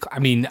very. I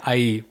mean,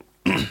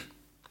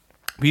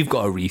 we've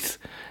got a wreath,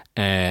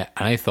 and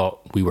I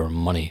thought we were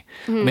money.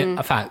 I mean,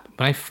 in fact,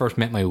 when I first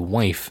met my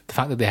wife, the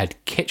fact that they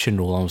had kitchen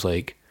roll, I was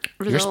like,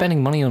 "You're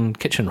spending money on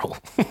kitchen roll.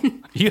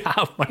 You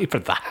have money for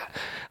that?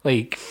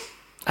 Like,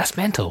 that's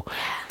mental."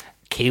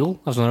 Kale,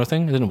 that was another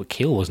thing. I didn't know what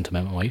kale was until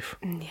I met my wife.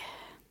 Yeah.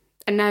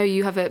 And now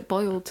you have it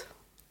boiled.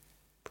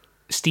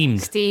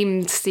 Steamed.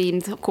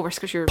 Steamed, of course,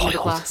 because you're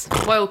middle class.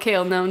 Boiled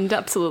kale, no,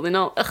 absolutely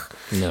not. Ugh.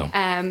 No.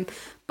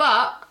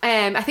 But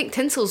I think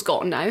tinsel's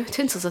gone now.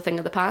 Tinsel's a thing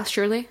of the past,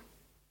 surely.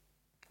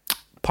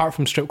 Apart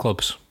from strip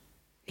clubs.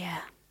 Yeah.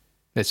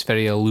 It's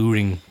very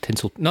alluring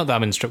tinsel. Not that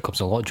I'm in strip clubs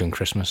a lot during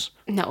Christmas.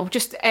 No,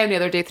 just any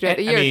other day throughout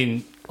the year. I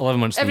mean,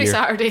 11 months of the Every year.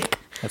 Saturday.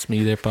 That's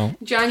me there, pal.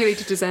 January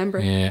to December.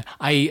 Yeah.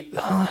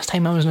 Last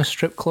time I was in a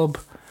strip club,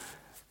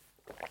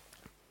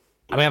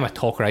 I mean, I'm a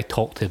talker. I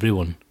talk to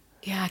everyone.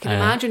 Yeah, I can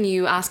imagine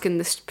you asking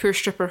this poor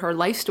stripper her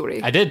life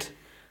story. I did.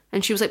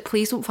 And she was like,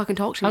 please don't fucking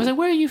talk to me. I was like,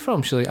 where are you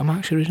from? She's like, I'm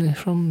actually originally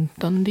from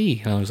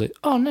Dundee. And I was like,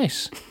 oh,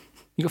 nice.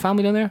 You got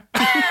family down there?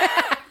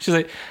 She's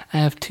like, I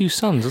have 2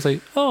 sons. I was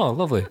like, oh,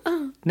 lovely.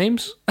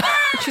 Names?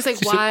 She's like,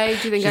 why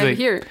do you think I'm like,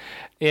 here?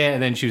 Yeah,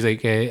 and then she was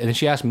like, and then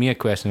she asked me a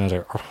question, and I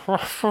was like,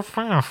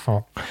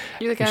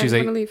 You're like, and I she's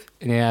want like, to leave.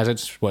 yeah, I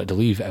just wanted to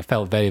leave. It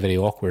felt very, very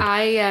awkward.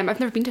 I've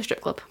never been to a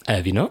strip club.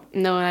 Have you not?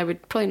 No, and I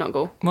would probably not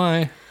go. Why?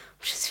 I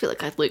just feel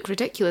like I'd look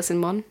ridiculous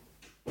in one.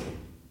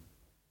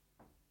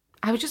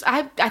 I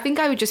think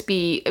I would just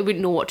be, I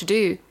wouldn't know what to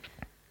do.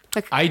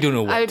 Like, I don't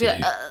know I what would to be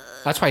do. like,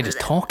 That's why I just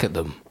talk at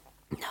them.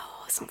 no,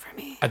 it's not for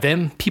me.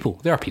 Them people.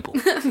 They are people.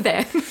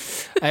 Them.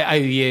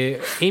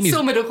 Amy's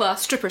So middle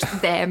class, strippers,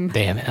 them.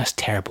 them. That's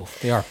terrible.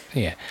 They are.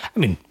 Yeah. I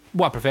mean,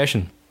 what a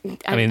profession.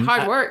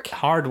 hard work.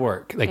 Hard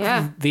work. Like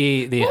Yeah.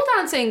 the Pole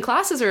dancing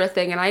classes are a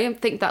thing, and I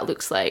think that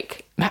looks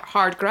like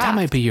hard graft. that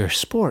might be your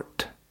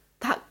sport.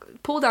 That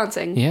pole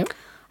dancing. Yep.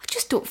 I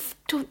just don't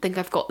think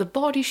I've got the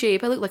body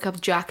shape. I look like a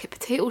jacket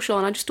potato,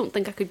 Sean. I just don't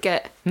think I could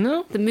get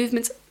No. the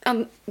movements.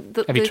 Have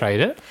you tried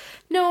it?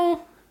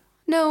 No,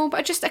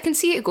 but I can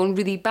see it going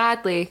really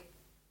badly.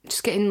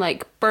 Just getting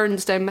like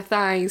burns down my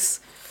thighs.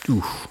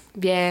 Oof.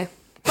 Yeah.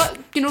 But,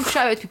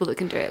 shout out to people that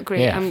can do it.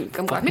 Great. Yeah. I'm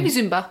glad. Maybe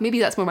Zumba. Maybe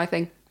that's more my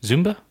thing.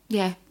 Zumba?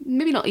 Yeah.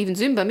 Maybe not even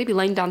Zumba. Maybe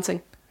line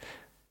dancing.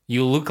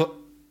 You look like...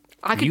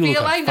 I could be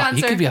a line dancer.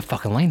 You could be a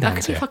fucking line I could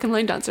dancer. be a fucking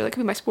line dancer. That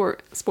could be my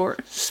sport.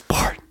 Sport.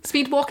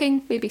 Speed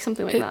walking. Maybe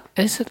something like that.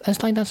 Is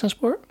line dancing a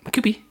sport? It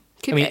could be.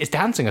 Could I mean, be. is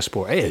dancing a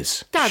sport? It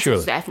is. Dancing's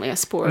surely. definitely a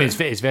sport. I mean,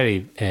 it's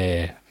very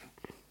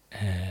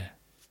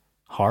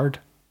hard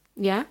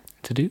yeah.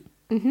 to do.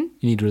 Mm-hmm. You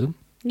need rhythm.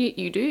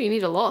 You do. You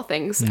need a lot of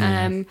things.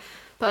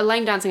 But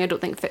line dancing I don't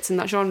think fits in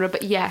that genre.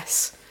 But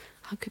yes,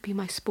 that could be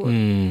my sport.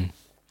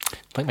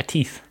 Like my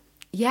teeth.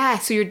 Yeah,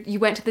 so you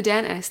went to the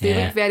dentist. They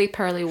Yeah. look very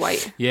pearly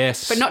white.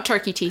 Yes. But not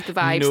turkey teeth, the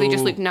vibes. No. They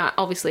just look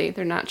obviously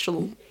they're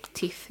natural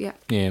teeth, yeah.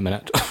 Yeah,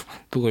 my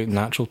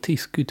natural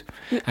teeth. Good.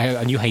 I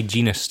have a new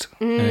hygienist.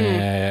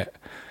 And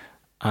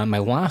my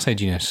last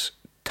hygienist,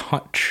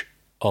 touch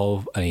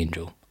of an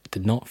angel.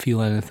 Did not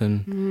feel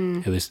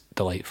anything. It was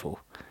delightful.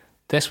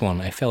 This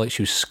one, I felt like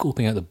she was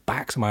scoping out the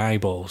backs of my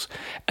eyeballs,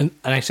 and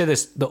I said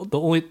this the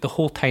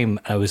whole time.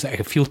 I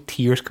could feel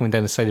tears coming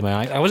down the side of my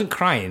eyes. I wasn't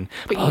crying,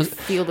 But you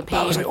feel the pain.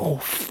 I was like, oh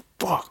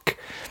fuck.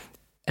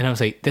 And I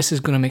was like, this is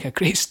going to make a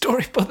great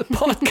story for the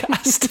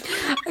podcast.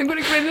 I'm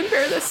going to grin and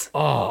bear this.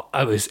 Oh,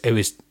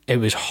 it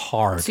was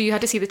hard. So you had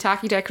to see the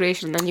tacky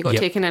decoration, and then you got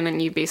Yep. taken in,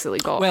 and you basically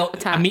got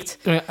attacked.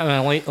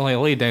 I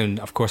lay down.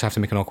 Of course, I have to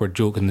make an awkward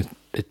joke in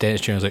the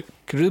dentist chair. I was like,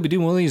 could I really be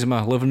doing one of these in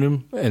my living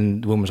room?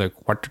 And the woman was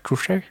like, what did you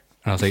say?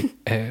 And I was like,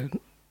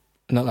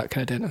 not that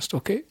kind of dentist,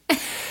 okay.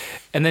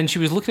 And then she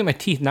was looking at my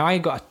teeth. Now, I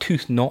got a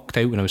tooth knocked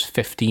out when I was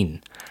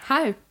 15.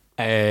 How?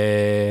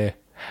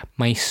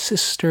 My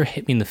sister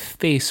hit me in the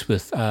face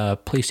with a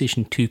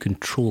PlayStation 2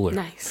 controller.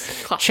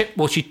 Nice. Classic.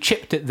 She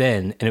chipped it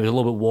then, and it was a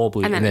little bit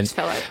wobbly. And then it just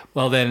fell out.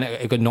 Well, then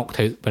it got knocked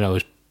out when I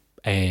was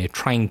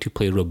trying to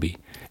play rugby.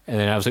 And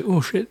then I was like,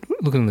 oh shit,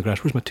 looking in the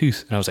grass, where's my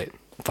tooth? And I was like,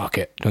 fuck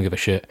it, don't give a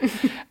shit.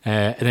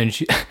 And then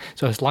so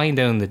I was lying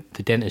down in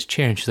the dentist's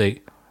chair, and she's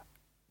like,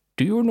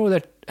 do you know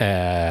that,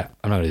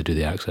 I'm not going to do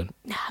the accent.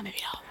 Nah, maybe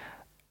not.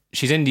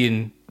 She's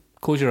Indian,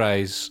 close your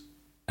eyes,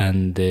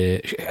 and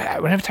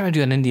whenever time I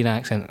do an Indian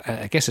accent,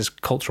 I guess it's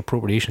cultural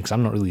appropriation because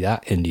I'm not really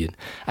that Indian.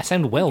 I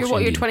sound Welsh You're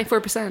Indian.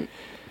 24%?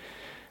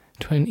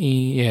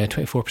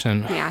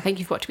 24%. Yeah, I think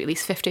you've got to be at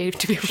least 50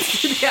 to be able to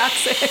do the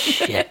accent.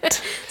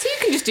 Shit. So you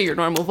can just do your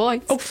normal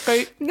voice. Oh,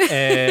 right.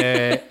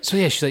 So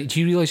yeah, she's like, do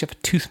you realise you have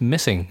a tooth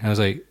missing? I was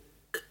like,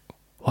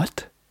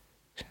 what?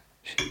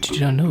 Did you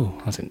not know?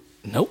 I was like,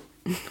 nope.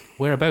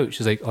 Whereabouts?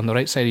 She's like, on the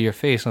right side of your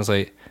face. And I was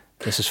like,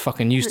 this is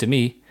fucking news to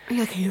me. You're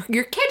like,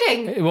 you're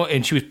kidding. Well,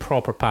 and she was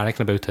proper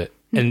panicking about it.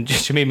 And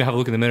she made me have a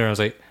look in the mirror. I was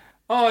like,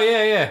 oh,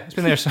 yeah. It's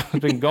been there. So it's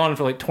been gone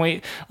for like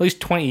at least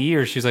 20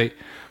 years. She's like,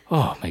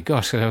 oh my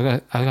gosh,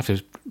 I have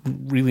to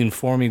really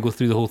inform you, go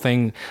through the whole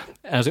thing.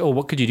 And I was like, oh,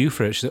 what could you do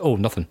for it? She's like, oh,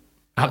 nothing.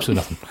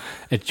 Absolutely nothing.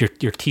 It's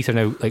your teeth are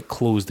now like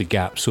closed the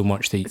gap so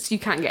much that So you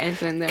can't get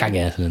anything in there. can't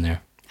get anything in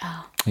there.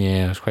 Oh.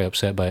 Yeah, I was quite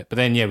upset by it. But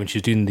then, yeah, when she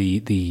was doing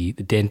the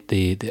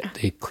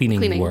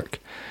cleaning work,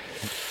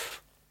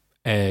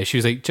 she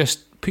was like,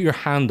 just put your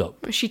hand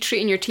up. Was she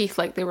treating your teeth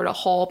like they were a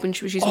hob, and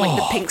she was using like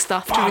the pink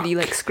stuff to really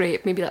like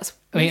scrape? Maybe that's.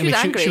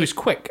 She was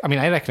quick. I mean,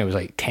 I reckon it was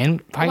like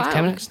 10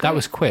 minutes. That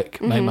was quick.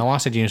 Mm-hmm. My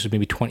last hygienist was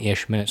maybe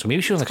 20-ish minutes. So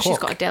maybe she was on the clock.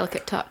 She's got a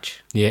delicate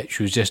touch. Yeah,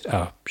 she was just.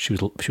 She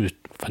was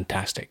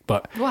fantastic.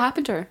 But what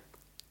happened to her?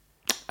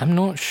 I'm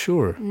not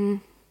sure.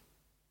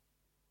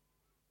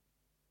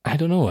 I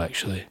don't know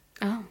actually.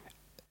 Oh.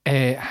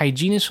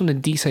 Hygienist from the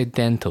D-Side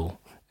Dental.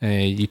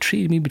 You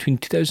treated me between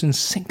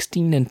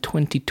 2016 and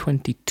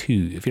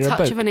 2022. If you're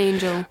Touch of an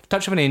angel.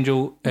 Touch of an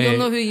angel. You'll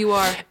know who you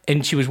are.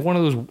 And she was one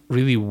of those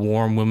really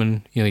warm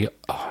women. You know,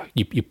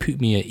 you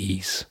put me at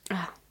ease.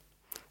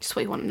 Just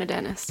what you want in a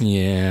dentist.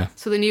 Yeah.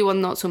 So the new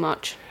one, not so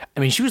much. I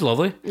mean, she was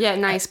lovely. Yeah,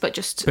 nice, but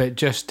just.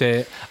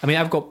 I mean,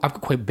 I've got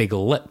quite big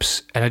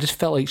lips, and I just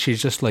felt like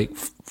she's just like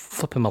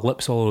flipping my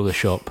lips all over the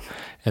shop.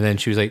 And then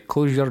she was like,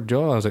 "Close your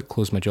jaw." I was like,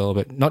 "Close my jaw,"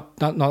 but not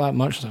that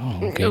much. I was like,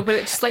 "Oh, okay." Open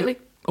it slightly.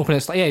 Open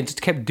it slightly. Yeah,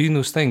 just kept doing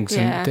those things.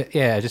 Yeah.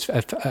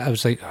 And I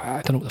was like,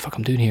 I don't know what the fuck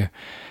I'm doing here.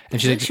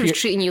 And she's like, she was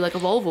treating you like a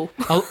Volvo.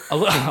 Oh,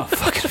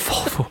 fucking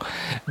Volvo.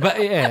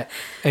 But yeah,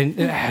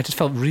 and I just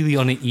felt really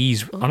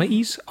uneasy.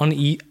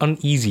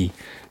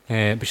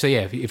 But she's like,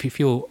 yeah, if you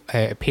feel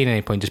pain at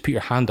any point, just put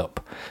your hand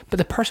up. But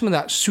the person with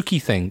that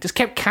Suki thing just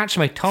kept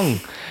catching my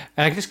tongue,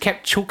 and I just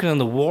kept choking on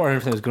the water and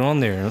everything that was going on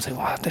there. And I was like,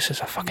 wow, this is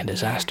a fucking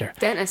disaster.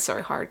 Dentists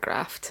are hard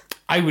graft.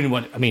 I wouldn't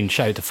want. I mean,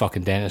 shout out to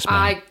fucking dentists,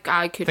 man.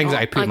 I could things not.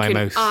 that I put in my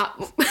mouth.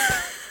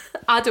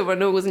 I don't want to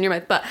know what goes in your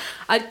mouth, but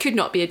I could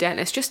not be a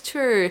dentist just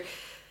for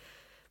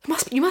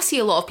You must see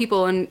a lot of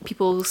people and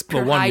people's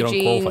poor Well, one, you're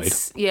hygiene.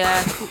 unqualified.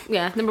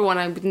 Yeah. Number one,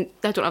 I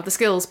don't have the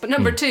skills. But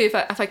number two, if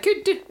I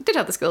did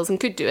have the skills and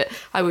could do it,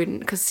 I wouldn't,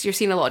 because you're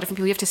seeing a lot of different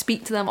people. You have to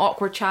speak to them,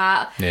 awkward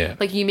chat. Yeah.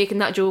 Like you making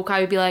that joke, I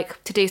would be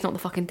like, today's not the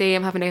fucking day.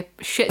 I'm having a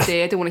shit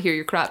day. I don't want to hear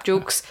your crap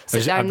jokes.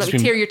 Sit down, let me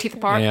tear your teeth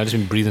apart. Yeah, I've just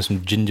been breathing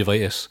some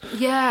gingivitis.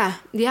 Yeah.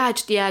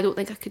 I don't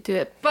think I could do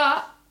it.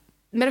 But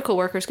medical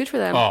workers, good for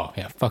them. Oh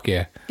yeah, fuck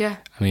yeah. Yeah.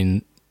 I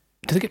mean,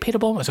 do they get paid a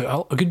bomb? Is it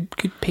a good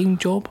paying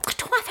job?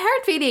 I've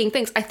heard varying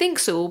things. I think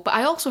so, but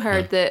I also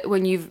heard that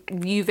when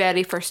you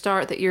very first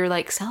start that you're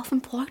like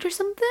self-employed or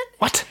something.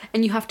 What?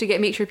 And you have to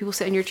make sure people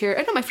sit in your chair.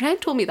 I know my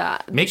friend told me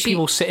that. Make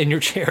people sit in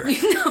your chair.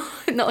 No,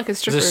 not like a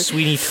stripper. There's a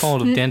Sweeney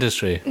Todd of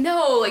dentistry.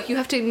 No, like you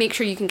have to make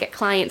sure you can get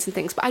clients and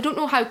things. But I don't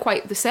know how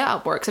quite the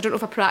setup works. I don't know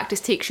if a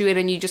practice takes you in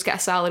and you just get a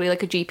salary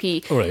like a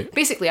GP. All right.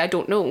 Basically, I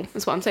don't know.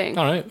 That's what I'm saying.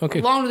 All right,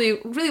 okay.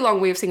 Really long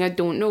way of saying I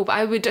don't know. But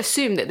I would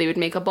assume that they would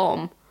make a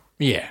bomb.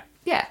 Yeah.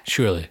 Yeah.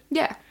 Surely.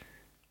 Yeah.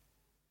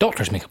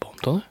 Doctors make a bomb,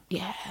 don't they?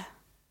 Yeah.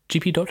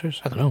 GP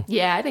doctors? I don't know.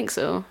 Yeah, I think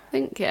so.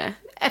 I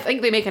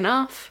think they make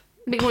enough.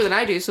 They make more than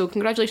I do, so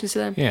congratulations to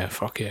them. Yeah,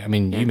 fuck it. I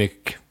mean, you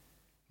make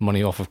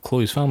money off of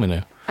Chloe's family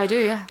now. I do,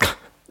 yeah.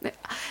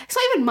 It's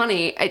not even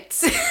money.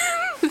 It's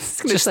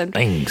Just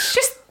things.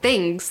 Just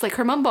things. Like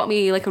her mum bought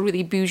me like a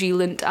really bougie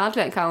Lindt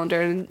advent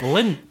calendar, and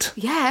Lint.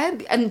 yeah,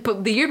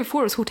 but the year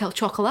before was Hotel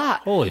Chocolat.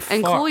 Holy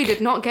And fuck. Chloe did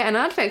not get an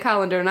advent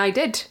calendar, and I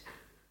did.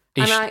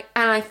 And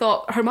I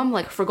thought her mum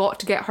like forgot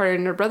to get her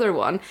and her brother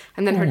one,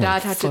 and then her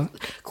dad had to.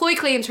 Chloe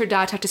claims her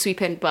dad had to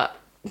sweep in, but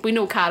we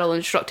know Carol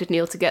instructed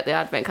Neil to get the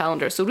advent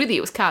calendar, so really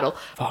it was Carol.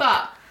 Fuck.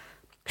 But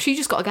she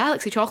just got a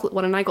Galaxy chocolate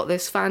one, and I got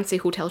this fancy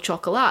Hotel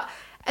Chocolat.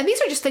 And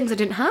these are just things I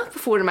didn't have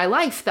before in my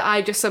life that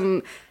I just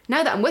now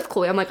that I'm with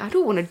Chloe, I'm like, I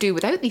don't want to do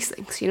without these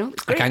things, you know?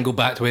 It's I great. can't go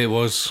back to the way it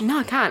was. No,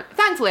 I can't.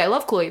 Thankfully, I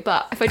love Chloe,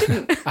 but if I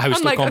didn't, I was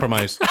I'm still like,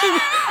 compromised.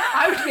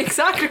 I would make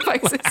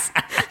sacrifices.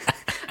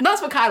 And that's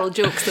what Carol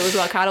jokes though as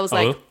well. Carol was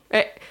like,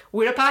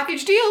 we're a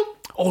package deal.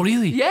 Oh,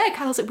 really? Yeah,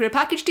 Carol's like, we're a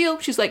package deal.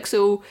 She's like,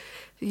 so,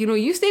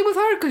 you stay with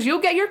her because you'll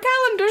get your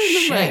calendar. And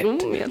I'm Shit.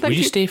 like, yeah, thank Would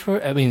you stay for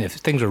it? I mean, if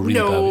things are really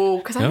bad. No,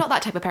 because I'm not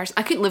that type of person.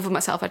 I couldn't live with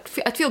myself. I'd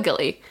feel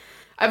guilty.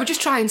 I would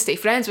just try and stay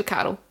friends with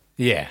Carol.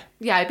 Yeah.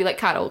 Yeah, I'd be like,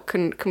 Carol,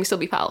 can we still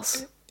be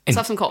pals? Let's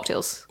have some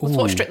cocktails. Let's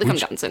watch Strictly Come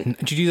Dancing.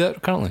 Do you do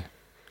that currently?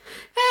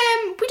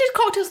 We did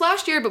cocktails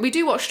last year, but we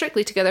do watch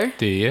Strictly together.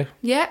 Do you?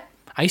 Yeah.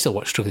 I used to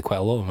watch Strictly quite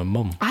a lot with my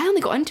mum. I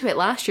only got into it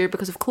last year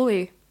because of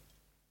Chloe.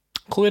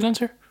 Chloe a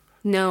dancer?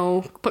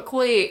 No, but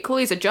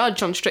Chloe's a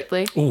judge on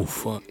Strictly. Oh,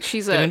 fuck.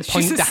 She's Didn't a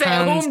point the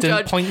stay-at-home hands, didn't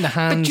judge. point the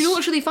hands. But do you know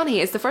what's really funny?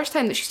 It's the first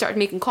time that she started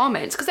making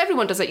comments, because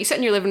everyone does it. You sit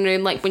in your living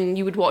room, like when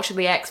you would watch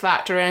the X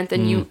Factor or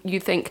anything, you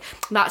think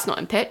that's not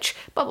in pitch,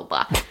 blah blah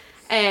blah.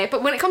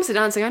 But when it comes to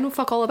dancing, I know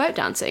fuck all about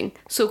dancing.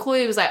 So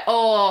Chloe was like,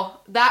 "Oh,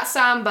 that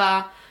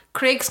samba,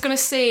 Craig's gonna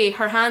say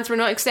her hands were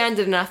not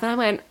extended enough," and I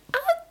went,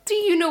 do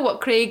you know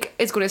what Craig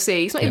is going to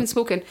say? He's not even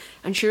spoken.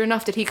 And sure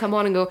enough, did he come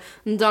on and go,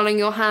 darling,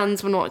 your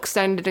hands were not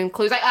extended. And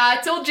Chloe's like, I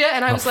told you.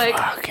 And I was like,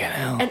 fucking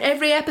hell. And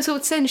every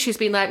episode since, she's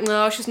been like,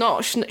 no, she's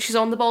not. She's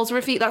on the balls of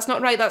her feet. That's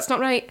not right. That's not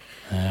right.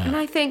 And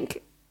I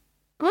think,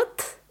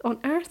 what on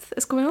earth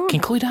is going on?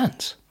 Can Chloe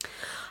dance?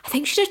 I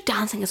think she's just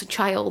dancing as a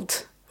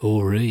child.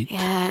 Oh, right.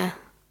 Yeah.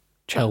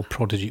 Child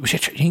prodigy. Was she,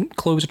 you think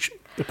Chloe was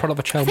a part of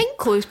a child? I think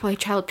Chloe's probably a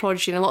child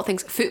prodigy in a lot of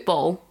things.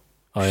 Football.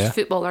 Oh, yeah? She's a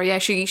footballer, yeah.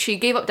 She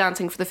gave up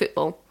dancing for the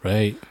football.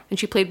 Right. And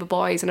she played with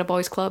boys in a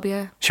boys' club,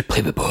 yeah. She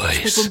played with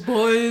boys. The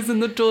boys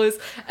and the toys.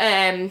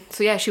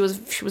 So yeah, she was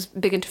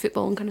big into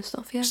football and kind of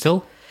stuff, yeah.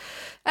 Still?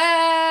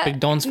 Big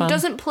Dons fan?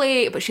 Doesn't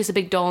play, but she's a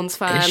big Dons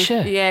fan. Is she?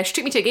 Yeah, she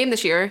took me to a game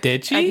this year.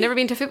 Did she? I'd never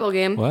been to a football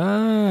game.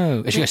 Wow.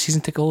 Is she got a season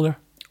ticket holder?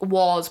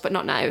 Was, but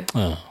not now.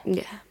 Oh.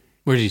 Yeah.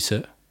 Where did you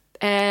sit?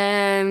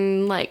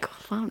 Like,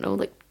 I don't know,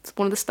 like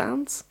one of the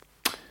stands.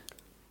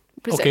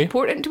 Is it Okay.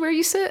 important to where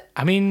you sit?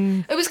 I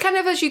mean... It was kind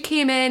of as you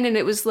came in, and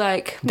it was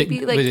like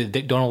maybe like. Was it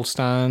Dick Donald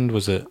stand?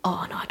 Was it...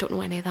 Oh no, I don't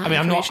know any of that. I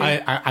mean,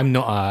 information. I'm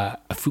not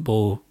a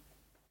football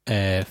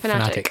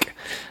fanatic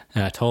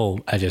at all.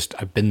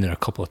 I've been there a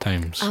couple of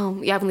times.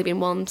 Oh, yeah, I've only been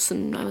once,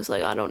 and I was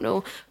like, I don't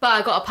know. But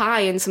I got a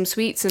pie and some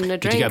sweets and a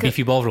drink. Did you get a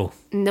beefy bovril?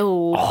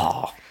 No.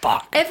 Oh,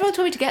 fuck. Everyone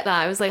told me to get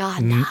that. I was like,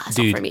 nah, that's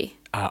Dude, not for me.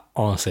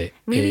 Honestly.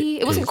 Really?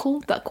 It wasn't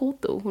is- that cold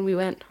though when we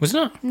went. Was it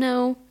not?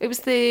 No, it was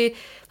the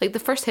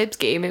first Hibs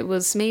game. It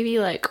was maybe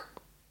like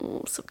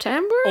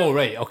September. Oh,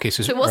 right. Okay,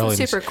 so it wasn't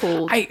early in super this-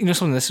 cold. You know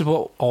something? This is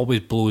what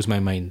always blows my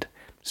mind.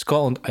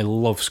 Scotland, I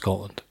love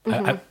Scotland.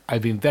 Mm-hmm.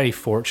 I've been very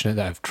fortunate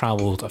that I've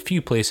travelled a few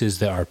places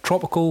that are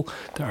tropical,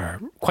 that are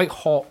quite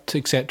hot,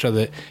 etc.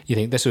 That you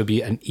think this would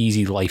be an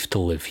easy life to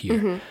live here.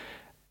 Mm-hmm.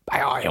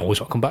 I always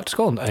want to come back to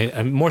Scotland.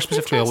 And more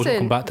specifically, I always want to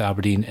come back to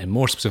Aberdeen. And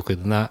more specifically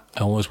than that,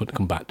 I always want to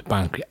come back to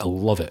Banbury. I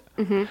love it.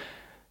 Mm-hmm.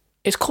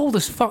 It's cold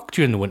as fuck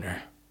during the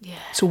winter. Yeah.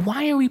 So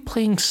why are we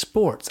playing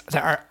sports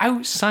that are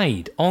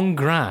outside on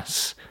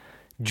grass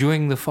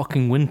during the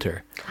fucking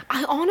winter?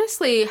 I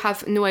honestly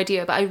have no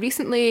idea, but I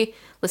recently...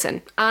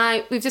 Listen,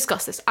 we've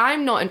discussed this.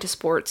 I'm not into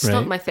sports. It's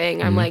not my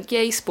thing. I'm like,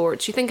 yay,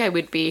 sports. You think I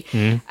would be.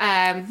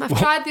 I've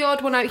tried the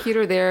odd one out here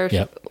or there.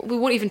 Yep. We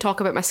won't even talk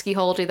about my ski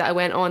holiday that I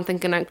went on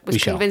thinking I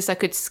was convinced I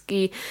could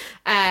ski.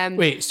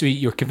 Wait, so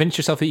you're convinced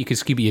yourself that you could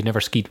ski, but you'd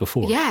never skied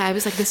before? Yeah, I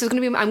was like,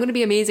 I'm going to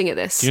be amazing at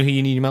this. Do you know who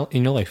you need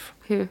in your life?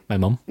 Who? My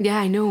mum. Yeah,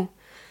 I know.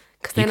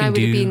 Because then I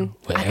would have been...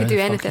 I could do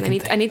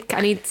anything.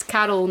 I need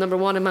Carol number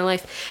one in my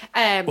life.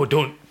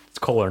 Don't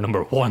call her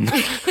number one.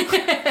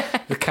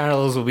 The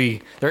Carols will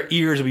be... Their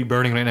ears will be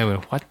burning right now.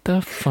 What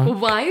the fuck?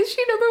 Why is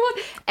she number one?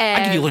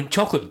 I give you Lindt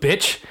chocolate,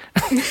 bitch.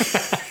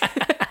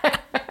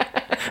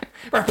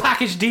 We're a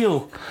package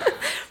deal.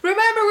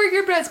 Remember where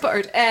your bread's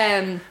buttered.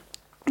 Yeah,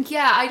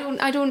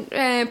 I don't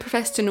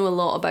profess to know a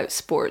lot about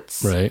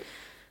sports. Right.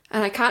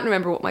 And I can't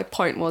remember what my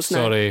point was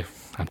now. Sorry.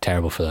 I'm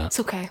terrible for that. It's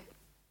okay.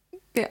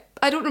 Yeah,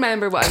 I don't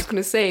remember what I was going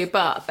to say,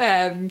 but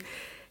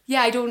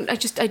yeah, I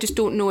just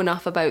don't know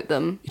enough about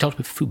them. You talked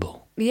about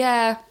football.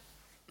 Yeah.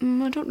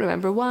 I don't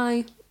remember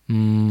why.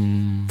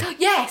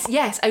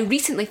 Yes, I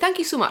recently, thank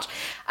you so much.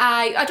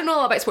 I don't know a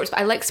lot about sports, but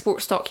I like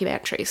sports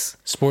documentaries.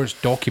 Sports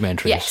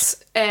documentaries?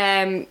 Yes.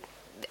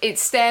 It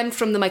stemmed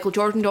from the Michael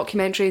Jordan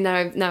documentary.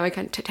 Now I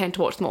can tend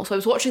to watch them all. So I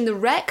was watching the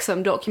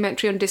Wrexham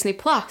documentary on Disney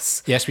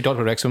Plus. Yes, we talked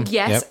about Wrexham.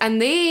 Yes, yep.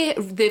 And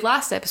the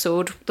last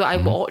episode that I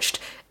watched,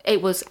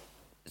 it was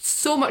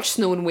so much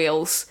snow in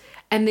Wales,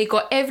 and they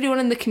got everyone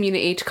in the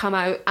community to come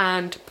out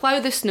and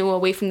plough the snow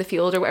away from the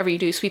field, or whatever you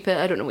do, sweep it,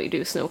 I don't know what you do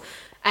with snow,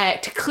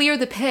 to clear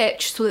the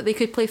pitch so that they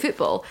could play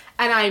football.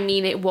 And I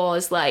mean, it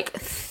was like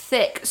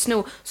thick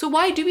snow. So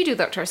why do we do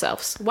that to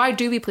ourselves? Why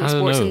do we play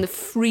sports in the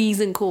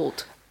freezing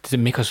cold? Does it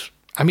make us...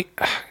 I mean,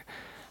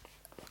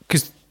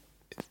 because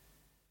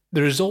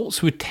the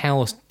results would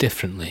tell us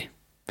differently.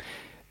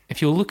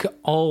 If you look at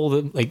all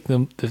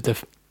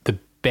the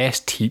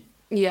best team...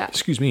 Yeah.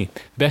 Excuse me.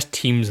 Best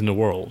teams in the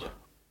world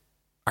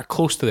are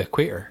close to the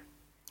equator.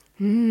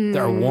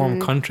 There are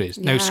warm countries.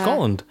 Now,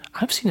 Scotland,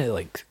 I've seen it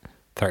like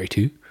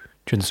 32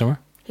 during the summer.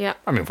 Yeah.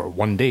 I mean, for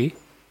one day.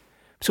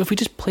 So if we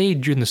just played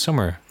during the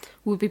summer...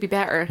 Would we be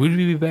better? Would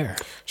we be better?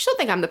 I just don't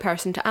think I'm the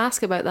person to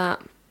ask about that.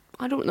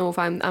 I don't know if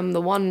I'm the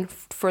one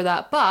for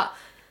that. But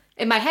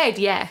in my head,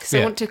 yes.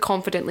 I want to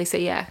confidently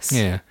say yes.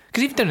 Yeah.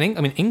 Because even down in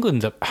England,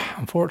 England's,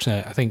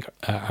 unfortunately, I think,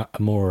 a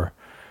more...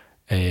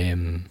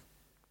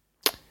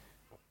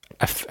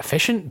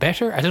 efficient,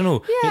 better. I don't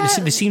know. Yeah.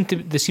 They seem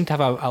to have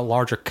a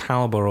larger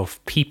caliber of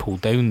people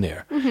down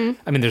there.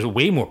 Mm-hmm. I mean, there's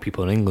way more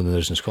people in England than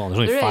there's in Scotland.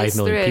 There's only 5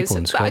 million people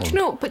in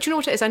Scotland. But you know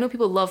what it is? I know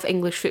people love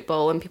English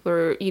football, and people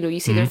are, you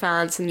see their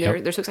fans, and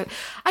they're so excited.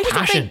 I just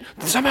passion. Don't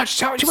think so much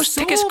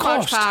tickets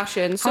cost. So much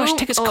passion. How much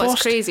tickets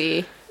cost?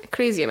 It's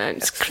crazy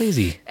amounts. It's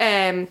crazy.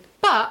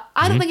 But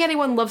I don't think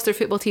anyone loves their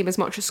football team as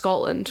much as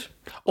Scotland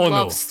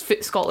loves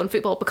Scotland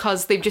football,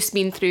 because they've just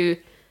been through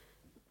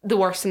the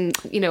worst of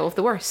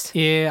the worst.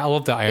 Yeah, I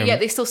love that Iron. Yeah,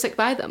 they still stick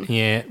by them.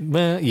 Yeah,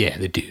 well, yeah,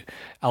 they do.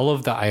 I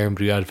love that Iron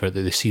Brew advert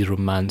that they see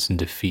romance in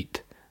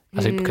defeat.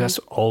 I think because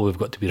that's all we've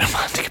got to be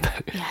romantic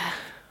about. Yeah.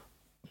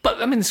 But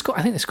I mean,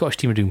 I think the Scottish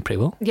team are doing pretty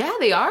well. Yeah,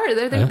 they are.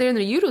 They're in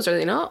the Euros, are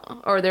they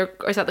not? Or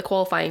is that the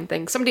qualifying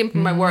thing? Somebody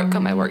from my work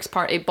at my work's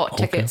party bought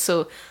tickets,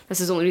 so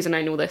this is the only reason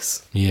I know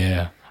this.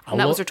 Yeah.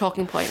 And that was their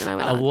talking point, and I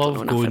went, I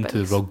love going to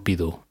the rugby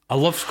though. I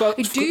love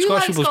Scottish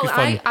football's good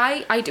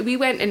fun. We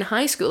went in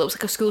high school. It was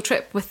like a school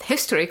trip with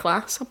history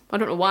class. I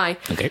don't know why.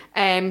 Okay.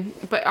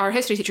 But our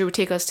history teacher would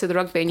take us to the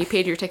rugby, and you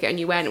paid your ticket and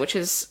you went, which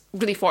is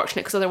really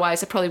fortunate, because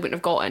otherwise I probably wouldn't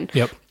have gotten.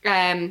 Yep.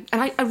 And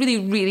I really,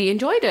 really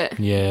enjoyed it.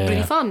 Yeah.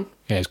 Really fun.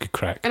 Yeah, it's good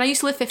crack. And I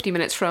used to live 50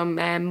 minutes from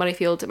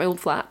Murrayfield at my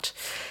old flat.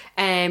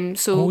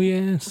 Oh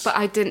yes. But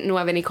I didn't know I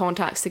have any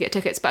contacts to get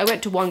tickets. But I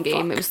went to one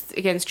game. It was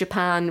against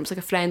Japan. It was like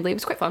a friendly. It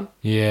was quite fun.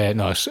 Yeah,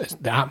 no, it's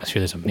the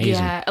atmosphere is amazing.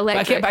 Yeah,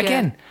 electric. But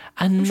again,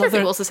 I'm sure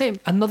football's the same.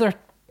 Another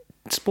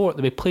sport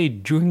that we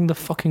played during the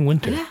fucking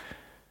winter. Yeah.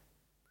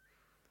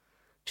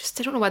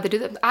 I don't know why they do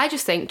that. I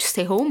just think, just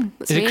stay home.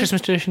 Is it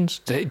Christmas traditions?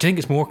 Do you think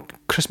it's more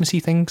Christmassy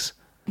things?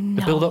 No.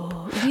 The build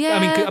up? Yeah.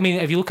 I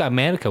mean, if you look at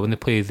America when they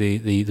play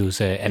those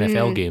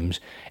NFL games,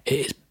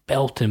 it is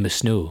belting with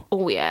snow.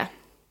 Oh yeah.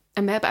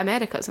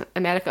 America's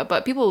America,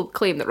 but people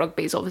claim that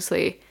rugby is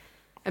obviously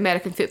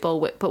American football,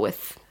 but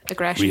with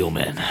aggression. Real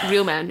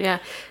men, yeah.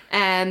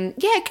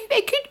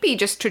 It could be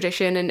just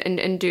tradition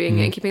and doing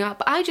it and keeping up,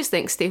 but I just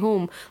think stay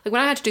home. Like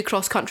when I had to do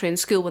cross country in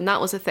school, when that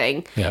was a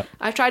thing,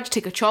 I tried to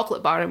take a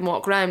chocolate bar and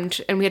walk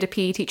around, and we had a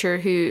PE teacher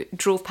who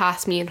drove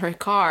past me in her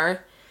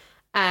car.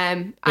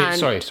 Wait,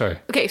 sorry.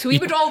 Okay, so we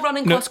were all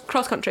running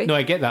cross country. No,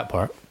 I get that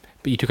part,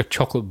 but you took a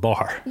chocolate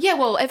bar. Yeah,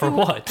 well,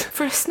 everyone, for what?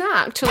 For a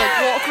snack to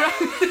like walk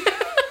around.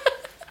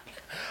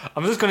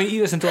 I'm just going to eat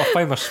this until I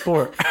find my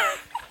sport.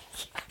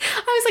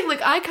 I was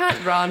like, I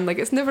can't run. Like,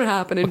 it's never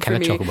happening what for kind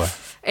me. Of chocolate bar?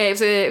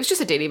 It was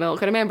just a Dairy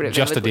Milk. I remember it.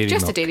 Just a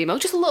Dairy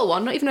Milk. Just a little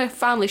one, not even a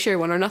family share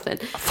one or nothing.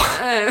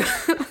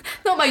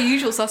 Not my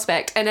usual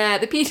suspect.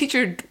 And the PE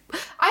teacher,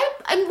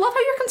 I love how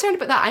you're concerned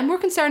about that. I'm more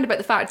concerned about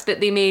the fact that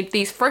they made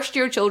these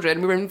first-year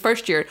children, we were in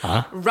first year,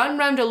 run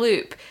round a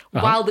loop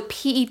while the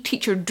PE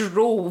teacher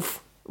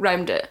drove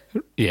round it.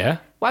 Yeah.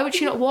 Why would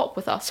she not walk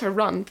with us or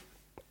run?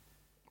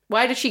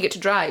 Why did she get to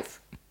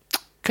drive?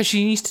 Because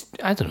she needs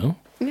to, I don't know.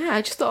 Yeah,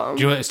 I just thought...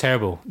 Do you know what? It's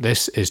terrible.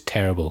 This is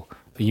terrible.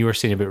 When you were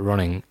saying about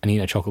running and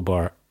eating a chocolate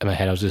bar, in my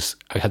head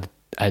I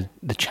had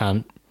the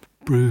chant,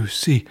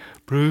 Brucey,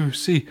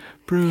 Brucey,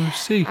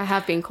 Brucey. I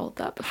have been called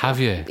that before. Have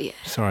you? Yeah.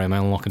 Sorry, am I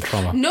unlocking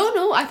trauma?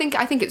 No, I think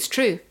it's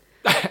true.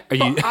 Are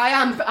you? I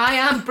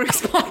am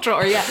Bruce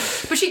Potter, yeah.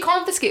 But she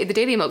confiscated the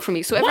dairy milk from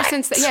me. So ever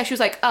since that, yeah, she was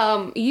like,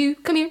 you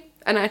come here.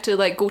 And I had to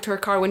like go to her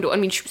car window. I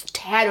mean, she was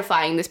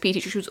terrifying, this PE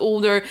teacher. She was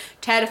older,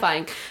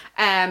 terrifying.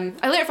 I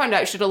later found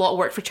out she did a lot of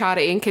work for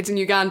charity and kids in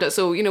Uganda.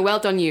 So, you know, well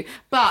done you.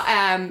 But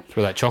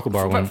for that chocolate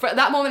bar one. For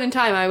that moment in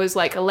time, I was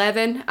like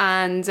 11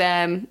 and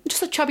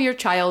just a chubbier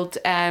child.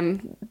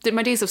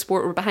 My days of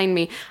sport were behind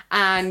me.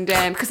 And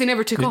because they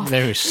never took off.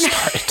 They never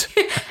started.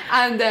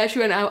 And she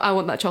went, I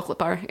want that chocolate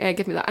bar.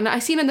 Give me that. And I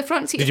seen in the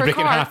front seat Did of her you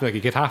break car. it in half? Like you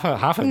get half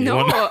of it?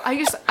 No,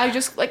 I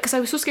just like, because I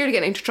was so scared of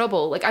getting into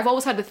trouble. Like I've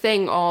always had the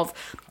thing of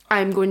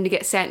I'm going to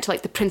get sent to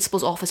like the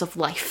principal's office of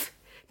life.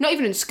 Not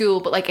even in school,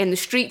 but like in the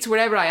streets,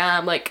 wherever I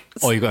am. Like,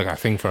 oh, you got like a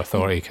thing for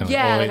authority. Kind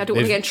yeah, of, like I don't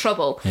want to get in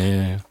trouble.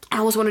 Yeah. I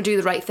always want to do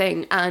the right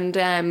thing. And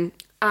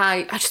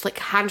I just like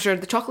handed her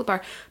the chocolate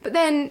bar. But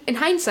then in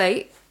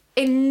hindsight,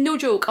 in no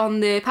joke, on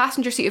the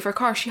passenger seat of her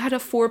car, she had a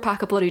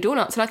 4-pack of bloody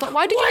donuts. And I thought,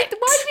 why did you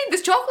need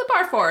this chocolate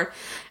bar for?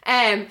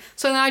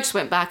 So then I just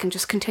went back and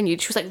just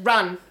continued. She was like,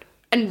 run.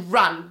 And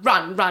run.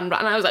 And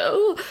I was like,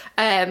 oh.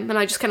 And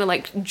I just kind of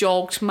like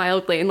jogged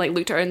mildly and like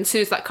looked at her. And as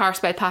soon as that car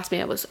sped past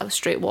me, I was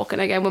straight walking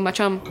again with my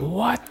chum.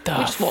 What the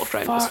We just walked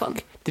around. It was fun.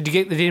 Did you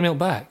get the dairy milk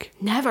back?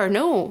 Never,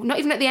 no. Not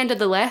even at the end of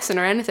the lesson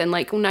or anything.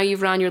 Like, now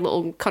you've ran your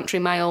little country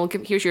mile.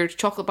 Here's your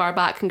chocolate bar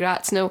back.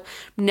 Congrats. No,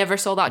 never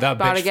saw that bar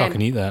That bitch again.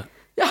 fucking eat that.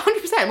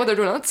 100%. Mother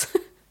donuts.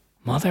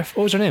 What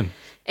was her name?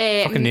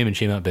 Fucking name and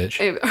shame that bitch.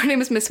 Her name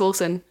is Miss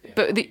Wilson.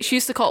 But she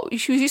used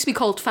to be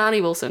called Fanny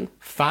Wilson.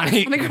 Fanny I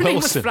think her Wilson. name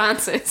was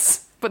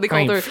Frances. But they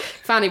called her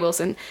Fanny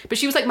Wilson. But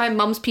she was like my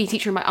mum's PE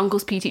teacher, my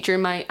uncle's PE teacher,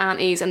 my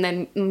auntie's, and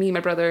then me and my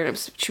brother.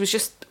 She was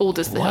just old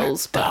as the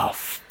hills. What the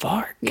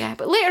fuck? Yeah,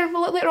 but later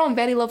on,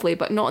 very lovely,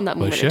 but not in that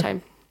moment in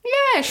time.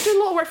 Yeah, she did a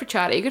lot of work for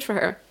charity. Good for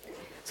her.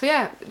 So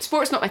yeah,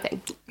 sport's not my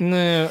thing.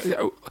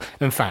 No,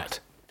 in fact.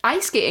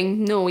 Ice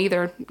skating, no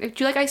either. Do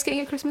you like ice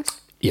skating at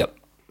Christmas? Yep.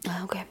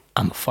 Oh, okay.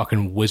 I'm a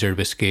fucking wizard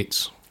with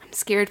skates. I'm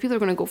scared people are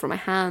going to go for my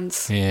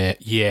hands.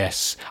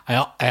 Yes.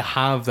 I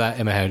have that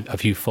in my head.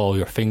 If you fall,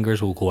 your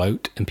fingers will go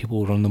out and people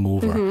will run them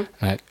over.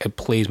 And it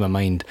plays my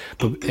mind.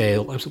 But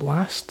was it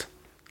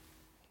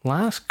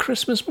last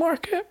Christmas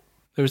market?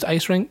 There was the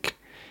ice rink.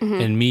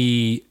 And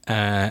me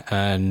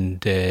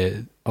and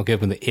I'll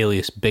give him the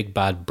alias Big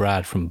Bad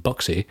Brad from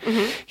Buxy.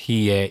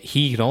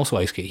 He can also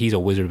ice skate. He's a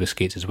wizard with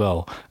skates as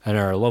well. And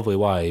our lovely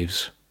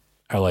wives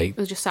are like... It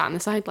was just sat on the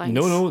sidelines.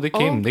 No, they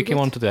came. They came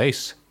onto the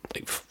ice.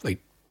 Like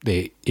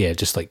they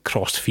just like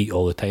crossed feet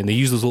all the time. They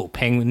use those little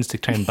penguins to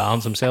try and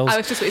balance themselves. I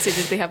was just going to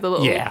say, did they have the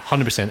little... Yeah,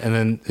 100%. And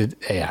then,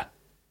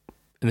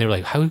 and they were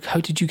like, how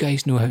did you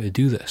guys know how to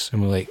do this?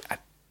 And we're like...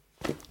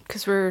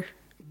 Because we're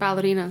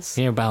ballerinas.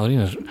 Yeah,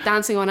 ballerinas.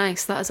 Dancing on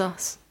ice, that is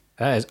us.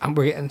 That is, and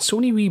we're getting so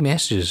many wee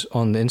messages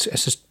on the...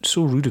 It's just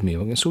so rude of me.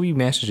 We're getting so many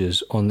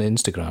messages on the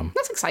Instagram.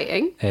 That's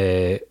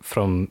exciting.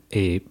 From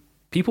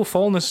people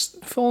following the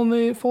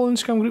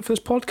Instagram group for this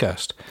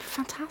podcast.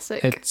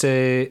 Fantastic. It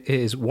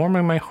is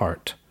warming my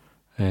heart.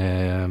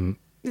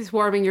 It's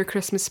warming your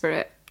Christmas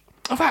spirit.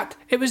 In fact,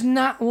 it was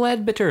Nat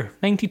Ledbetter,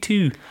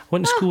 92. I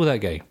went to school with that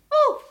guy.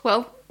 Oh,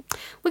 well,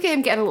 look at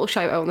him getting a little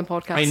shout out on the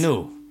podcast. I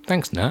know.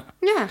 Thanks, Nat.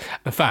 Yeah.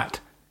 In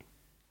fact,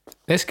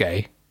 this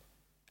guy,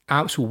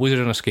 absolute wizard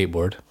on a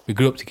skateboard. We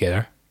grew up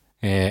together.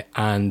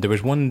 And there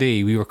was one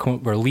day we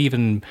were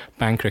leaving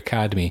Banker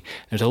Academy.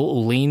 There's a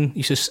little lane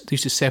used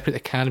to separate the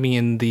academy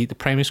and the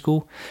primary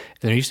school.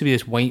 And there used to be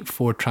this white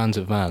Ford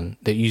Transit van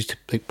that used to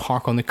like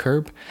park on the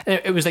curb.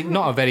 And it was like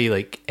not a very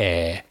like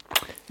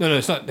no,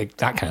 it's not like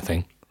that kind of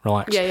thing.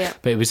 Relax. Yeah.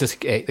 But it was this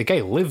the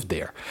guy lived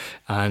there,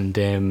 and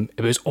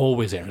it was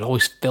always there. It was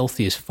always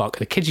filthy as fuck.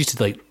 The kids used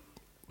to like.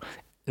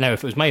 Now,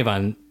 if it was my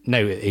van now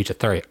at the age of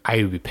 30,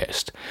 I would be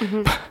pissed.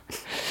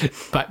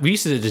 But we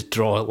used to just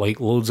draw like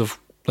loads of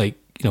like,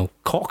 you know,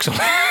 cocks on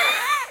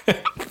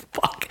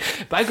fuck.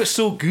 But I got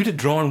so good at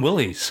drawing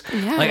willies.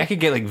 Yeah. Like I could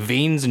get like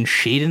veins and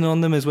shading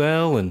on them as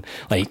well, and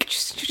like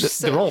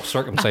they were all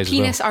circumcised as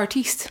well. Penis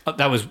artiste.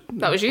 That was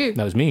you.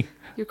 That was me.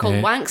 You're called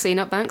Wanksy,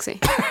 not Banksy.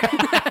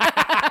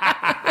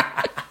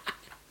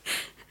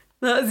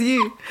 That's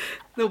you.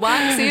 The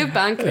Wanksy of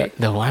Bankery.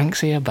 The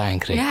Wanksy of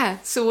Bankery. Yeah.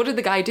 So what did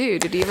the guy do?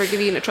 Did he ever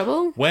give you into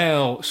trouble?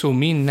 Well, so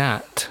me and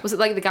Nat. Was it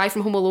like the guy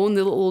from Home Alone,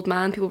 the little old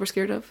man people were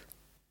scared of?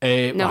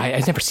 No. Well,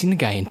 I'd never seen the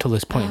guy until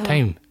this point in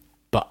time.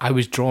 But I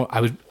was drawn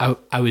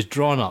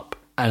up,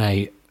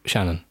 and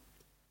Shannon.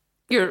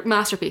 Your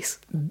masterpiece.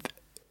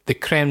 The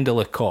creme de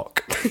la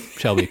coq,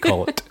 shall we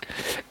call it.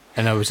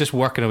 And I was just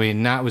working away,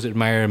 and Nat was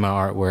admiring my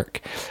artwork.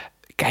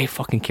 guy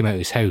fucking came out of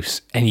his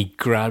house and he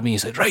grabbed me.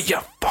 He's like, right, you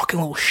fucking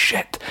little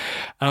shit.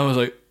 And I was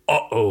like,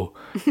 uh-oh.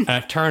 And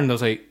I turned, I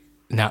was like,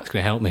 Nat's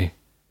going to help me.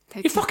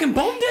 You fucking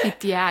bombed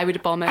it? Yeah, I would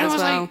have bombed it And as I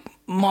was well. like,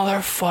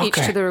 motherfucker.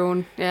 Each to their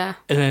own, yeah.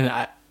 And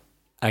then,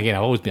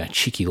 I've always been a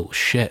cheeky little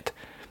shit.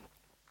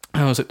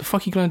 And I was like, the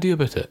fuck are you going to do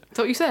about it? That's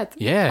what you said?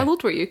 Yeah. How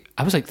old were you?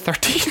 I was like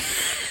 13.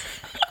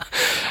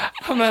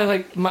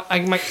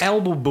 My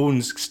elbow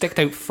bones sticked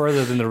out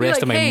further than the rest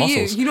Like, of my hey,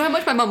 muscles. You know how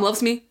much my mum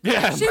loves me?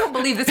 Yeah. She don't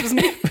believe this was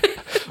me.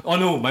 Oh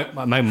no,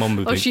 my mum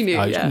would. Oh, she knew,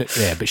 yeah.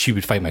 Yeah, but she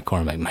would fight my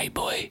corner like, my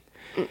boy,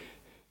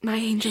 My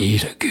angel.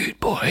 he's a good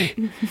boy.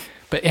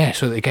 But yeah,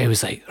 so the guy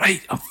was like,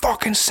 right, I'm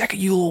fucking sick of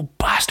you little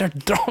bastard.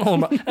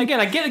 Again,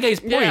 I get the guy's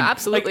point. Yeah,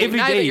 absolutely. Like every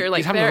Now that day, you're, like,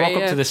 he's having to there, rock up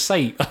yeah. to the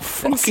site, a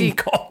fucking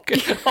cock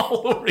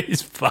all over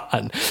his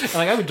van. And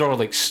like I would draw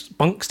like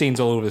spunk stains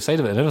all over the side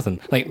of it and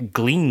everything, like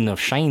gleam of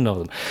shine of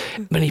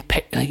them. But he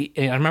picked. Like,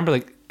 I remember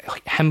like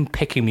him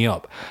picking me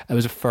up. It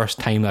was the first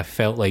time I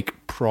felt like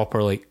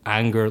proper like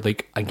anger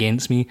like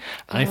against me,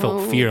 and I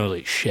felt fear. I was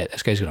like, shit,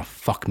 this guy's gonna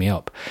fuck me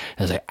up.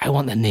 And I was like, I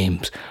want the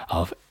names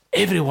of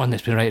everyone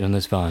that's been riding on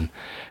this van.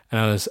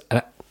 And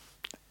like,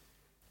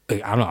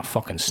 I'm not a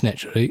fucking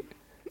snitch, right?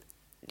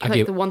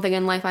 Like the one thing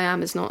in life I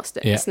am is not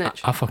a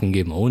snitch. I fucking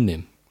gave my own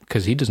name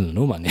because he doesn't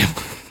know my name.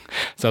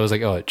 So I was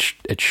like, oh,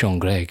 it's Sean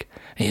Gregg.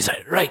 And he's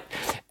like, right.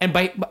 And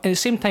at the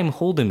same time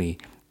holding me,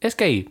 this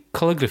guy,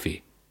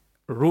 calligraphy,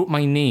 wrote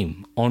my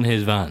name on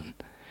his van.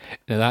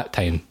 And at that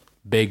time,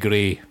 Big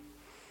Ray,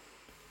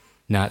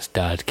 Nat's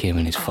dad, came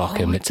in his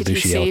fucking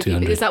Mitsubishi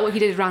L200. Is that what he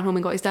did? Ran home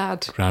and got his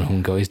dad? Ran home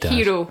and got his dad.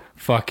 Hero.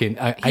 Fucking...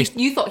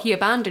 You thought he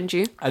abandoned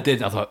you? I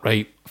did. I thought,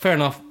 right, fair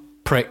enough,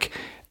 prick.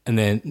 And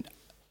then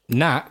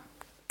Nat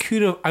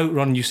could have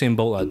outrun Usain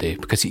Bolt that day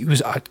because he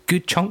was a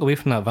good chunk away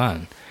from that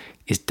van.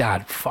 His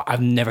dad,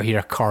 I've never heard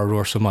a car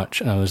roar so much.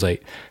 And I was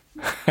like,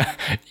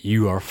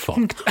 you are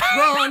fucked.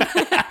 Run.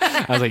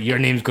 I was like, your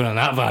name's going on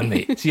that van,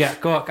 mate. So yeah,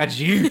 go on, that's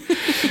you.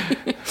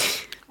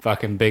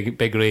 Fucking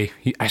big Ray.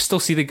 I still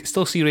see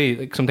Ray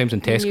like sometimes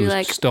in Tesco's.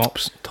 like,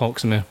 stops,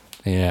 talks to me.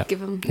 Yeah,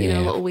 Give him, a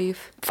little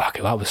wave. Fuck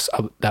it,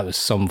 that was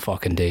some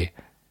fucking day.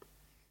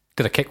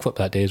 Did a kickflip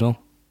that day as well.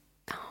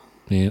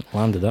 Yeah,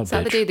 landed that. Is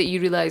that the day that you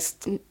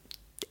realised,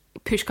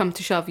 push come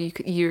to shove,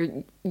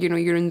 you're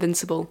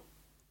invincible?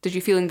 Did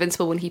you feel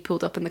invincible when he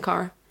pulled up in the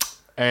car?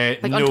 No,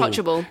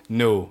 untouchable?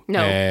 No.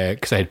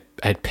 Because I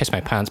had pissed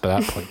my pants by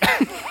that point.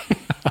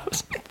 I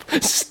was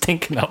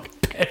stinking up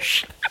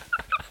piss.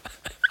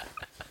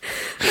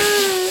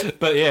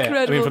 But yeah,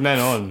 Incredible. I mean, from then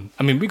on,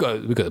 I mean, we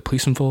got the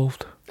police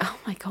involved. Oh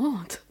my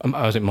god.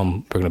 I was like,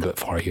 Mum, we're going a bit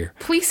far here.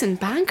 Police in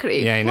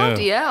Bankery? Yeah, I know.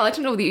 Bloody hell, I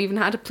didn't know they even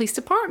had a police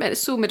department.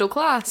 It's so middle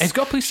class. It's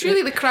got police.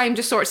 Surely the crime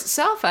just sorts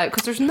itself out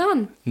because there's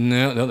none.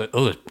 No. There's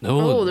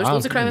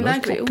loads of crime in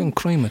Bankery. Fucking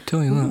crime, I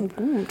tell you that.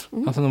 God.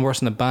 Nothing worse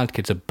than a bad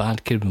kid's a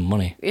bad kid with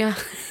money. Yeah.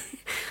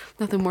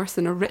 Nothing worse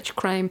than a rich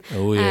crime.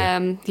 Oh,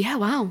 yeah. Yeah,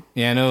 wow.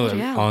 Yeah, no, Bloody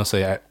hell.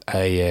 honestly,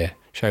 I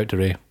shout out to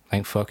Ray.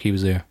 Thank fuck he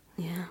was there.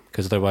 Yeah.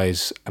 Because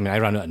otherwise, I mean, I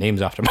ran out of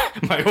names after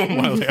my own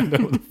one. I was like, I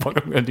don't know what the fuck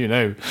I'm going to do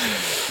now.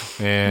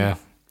 Yeah.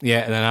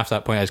 Yeah, and then after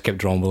that point, I just kept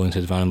drawing Will into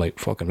his van. I'm like,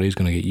 fucking Ray's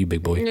going to get you,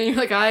 big boy. And you're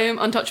like, I am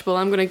untouchable.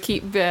 I'm going to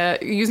keep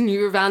using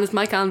your van as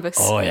my canvas.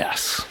 Oh,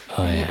 yes.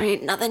 Oh, yeah. There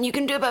ain't nothing you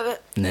can do about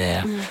it.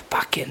 Nah.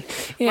 Fucking.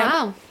 Yeah.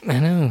 Wow. I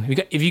know.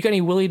 Have you got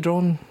any Willie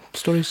drawn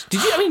stories?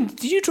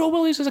 Did you draw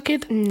Willies as a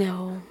kid?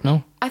 No.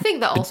 No? I think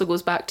that also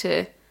goes back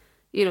to,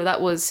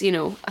 that was,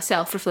 a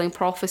self-fulfilling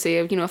prophecy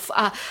of,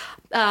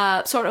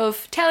 sort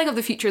of telling of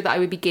the future that I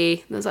would be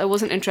gay. I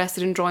wasn't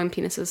interested in drawing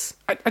penises.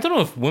 I don't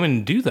know if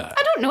women do that.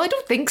 I don't know. I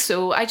don't think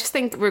so. I just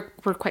think we're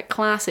quite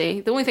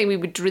classy. The only thing we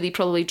would really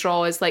probably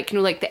draw is like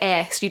the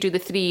S. You do the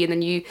 3 and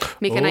then you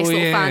make a nice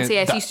little fancy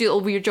S. You used to do it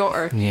over your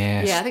jotter.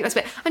 Yes. Yeah, I think that's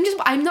it.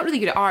 I'm not really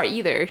good at art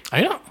either.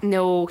 I know.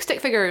 No, stick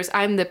figures.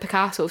 I'm the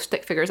Picasso of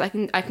stick figures. I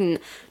can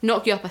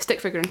knock you up a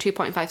stick figure in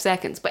 2.5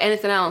 seconds. But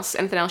anything else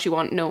you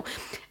want, no.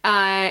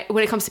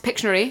 When it comes to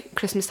Pictionary,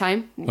 Christmas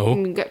time, we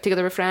can get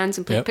together with friends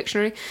and play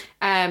Pictionary.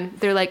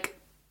 They're like,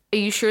 "Are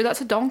you sure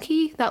that's a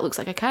donkey? That looks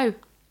like a cow."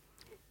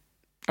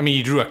 I mean,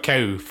 you drew a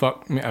cow.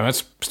 Fuck, I mean,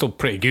 that's still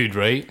pretty good,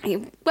 right?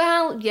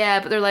 Well,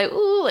 yeah, but they're like,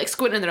 ooh, like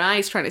squinting in their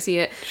eyes trying to see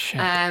it.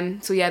 Shit.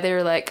 So yeah,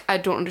 they're like, I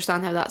don't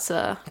understand how that's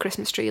a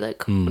Christmas tree.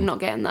 Like, I'm not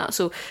getting that.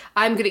 So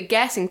I'm good at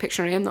guessing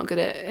Pictionary. I'm not good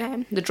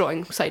at the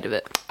drawing side of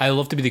it. I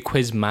love to be the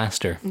quiz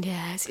master.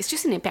 Yeah, it's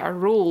just in a better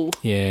role.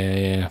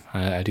 Yeah.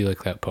 I do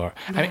like that part.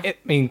 Yeah. I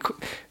mean,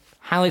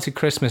 highlights of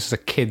Christmas as a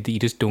kid that you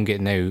just don't get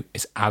now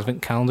is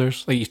advent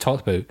calendars, like you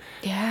talked about.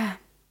 Yeah.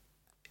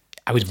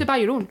 I was to buy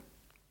your own.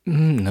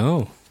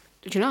 No.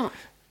 Did you not?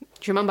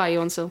 Did your mum buy you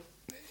one still?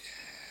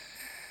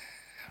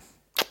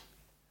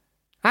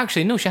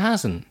 Actually, no, she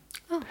hasn't.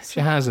 Oh, she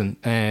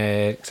hasn't.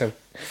 So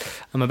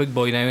I'm a big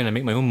boy now and I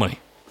make my own money.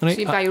 Right?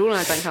 So you buy your own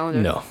advent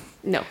calendar? No.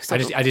 No,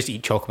 I just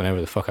eat chocolate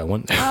whenever the fuck I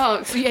want.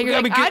 Oh, so yeah, you're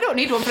like, I don't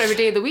need one for every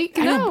day of the week.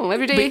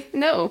 Every day,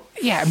 no.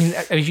 Yeah, I mean,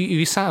 if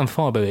you sat and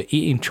thought about it,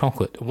 eating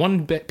chocolate,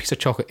 one piece of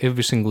chocolate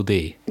every single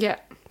day. Yeah.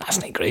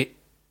 That's not great.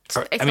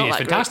 It's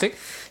fantastic.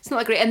 Great. It's not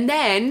that great. And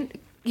then,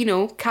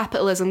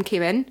 capitalism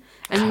came in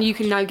And you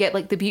can now get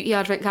like the beauty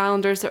advent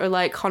calendars that are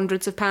like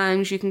hundreds of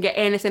pounds. You can get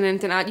anything. You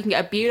can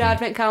get a beer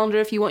advent calendar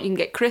if you want. You can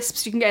get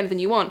crisps. You can get anything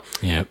you want.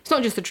 Yeah. It's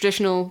not just the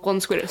traditional one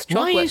square. It's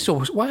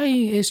chocolate.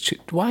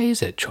 Why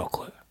is it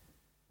chocolate?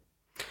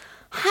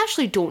 I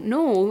actually don't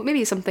know.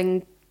 Maybe it's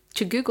something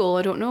to Google.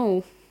 I don't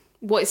know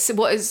what it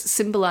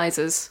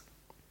symbolizes.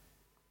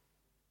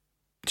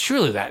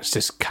 Surely that's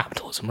just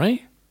capitalism,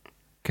 right?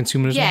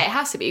 Consumerism. Yeah, it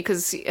has to be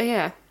because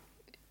I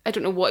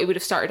don't know what it would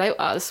have started out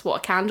as. What, a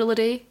candle a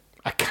day?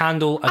 A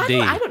candle a day.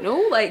 I don't know.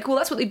 Like, well,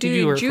 that's what they do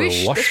You in work for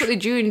Jewish. Lush? That's what they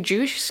do in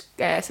Jewish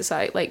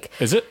society. Like,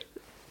 Is it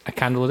a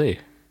candle a day?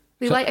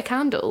 they light a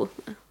candle,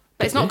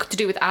 but it's not to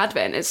do with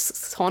Advent.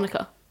 It's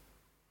Hanukkah.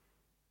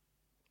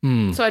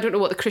 So I don't know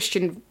what the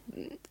Christian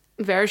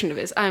version of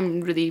it is.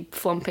 I'm really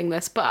flumping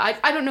this, but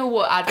I don't know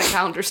what Advent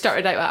calendar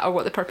started out at or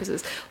what the purpose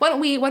is. Why don't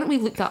we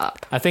look that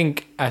up? I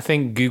think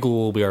Google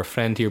will be our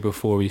friend here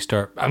before we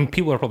start. I mean,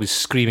 people are probably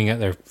screaming at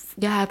their.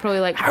 Yeah,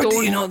 probably like, How don't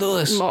do you not know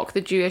this? mock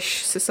the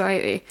Jewish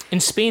society. In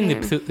Spain,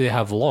 they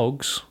have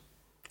logs.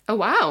 Oh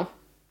wow!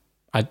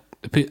 Is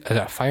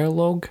that a fire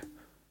log?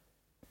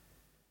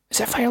 Is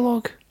that fire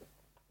log?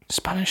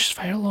 Spanish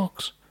fire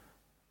logs.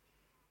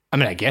 I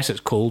mean, I guess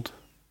it's cold.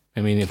 I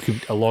mean,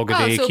 a log a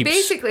day so keeps.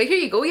 basically, here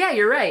you go. Yeah,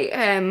 you're right.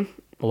 A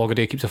log a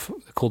day keeps the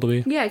cold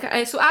away.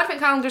 Yeah, so Advent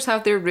calendars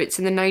have their roots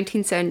in the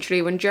 19th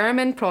century when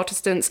German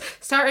Protestants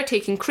started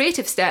taking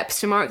creative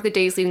steps to mark the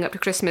days leading up to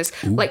Christmas,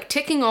 like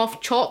ticking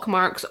off chalk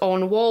marks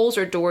on walls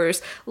or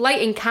doors,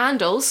 lighting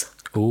candles,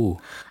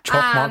 Chalk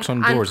marks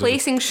on doors. and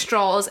placing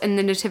straws in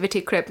the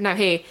nativity crib. Now,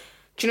 hey,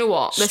 do you know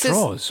what?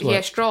 Straws?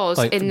 Straws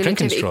Like in the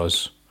drinking nativity.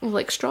 straws? Well,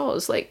 like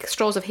straws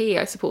of hay,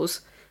 I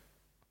suppose.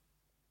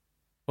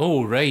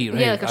 Oh, right.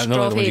 Yeah, like a I straw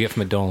know of the ones hay. you get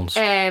from McDonald's.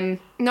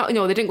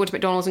 No, they didn't go to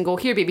McDonald's and go,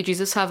 here, baby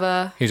Jesus, have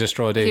a... Here's a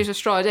straw a day. Here's a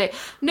straw a day.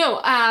 No,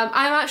 I'm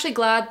actually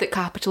glad that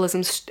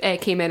capitalism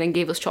came in and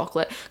gave us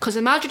chocolate. Because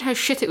imagine how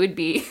shit it would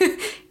be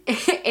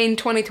in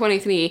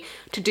 2023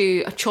 to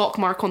do a chalk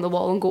mark on the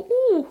wall and go,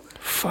 ooh,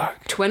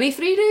 Fuck.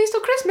 23 days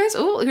till Christmas.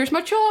 Oh, here's my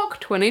chalk.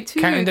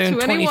 22, Counting down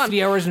 21.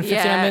 23 hours and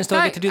 59 minutes till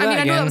I get to do that I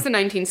again. know that was the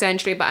 19th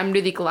century, but I'm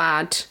really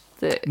glad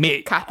that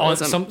Mate,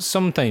 capitalism...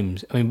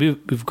 sometimes, I mean,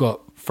 we've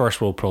got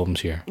first world problems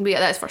here. Yeah,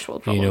 that's first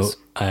world You problems.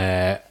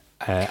 know,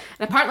 And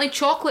apparently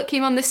chocolate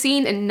came on the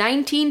scene in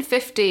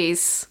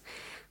 1950s.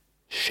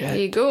 There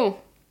you shit. go.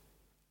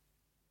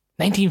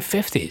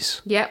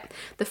 1950s. Yep.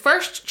 The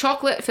first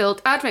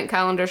chocolate-filled advent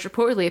calendars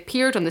reportedly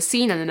appeared on the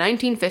scene in the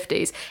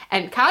 1950s,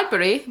 and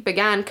Cadbury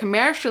began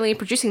commercially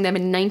producing them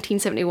in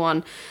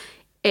 1971.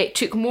 It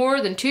took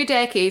more than 2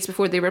 decades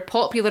before they were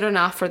popular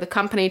enough for the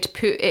company to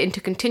put it into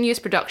continuous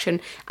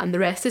production, and the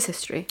rest is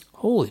history.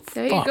 Holy fuck.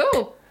 There you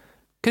go.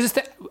 Because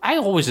I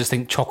always just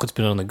think chocolate's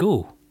been on the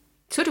go.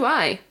 So do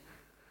I.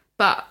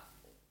 But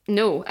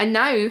no. And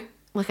now,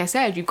 like I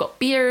said, you've got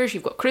beers,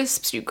 you've got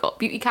crisps, you've got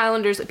beauty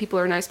calendars that people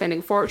are now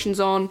spending fortunes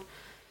on.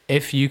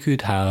 If you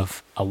could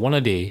have a one a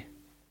day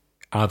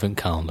advent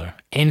calendar,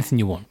 anything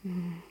you want,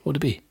 what would it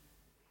be?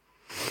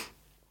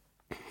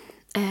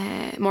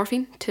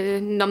 Morphine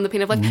to numb the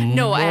pain of life.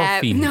 No,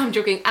 Morphine. no, I'm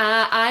joking.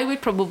 I would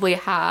probably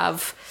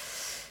have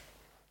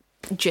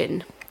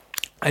gin.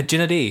 A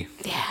gin a day.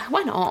 Yeah,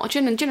 why not?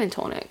 Gin and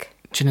tonic.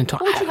 Gin and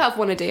tonic. What would you have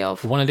one a day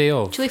of? One a day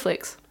of? Chili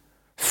flakes.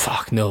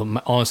 Fuck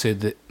no. Honestly,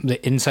 the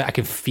inside, I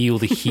can feel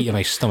the heat in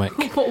my stomach.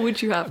 What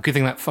would you have? Good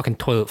thing that fucking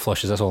toilet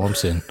flushes, that's all I'm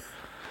saying.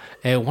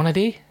 One a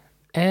day?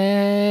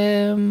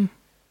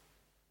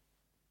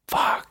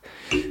 Fuck.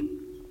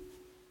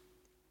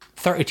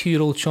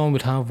 32-year-old Sean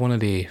would have one a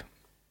day.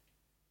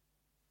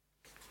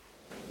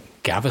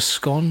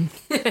 Gaviscon?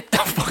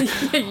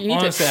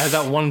 Honestly, I had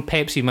that one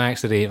Pepsi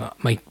Max today.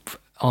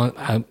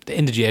 The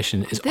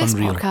indigestion is This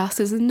unreal. podcast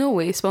is in no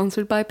way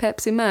sponsored by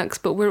Pepsi Max,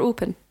 but we're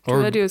open to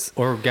ideas.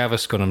 Or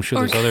Gaviscon. I'm sure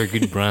there's other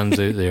good brands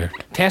out there.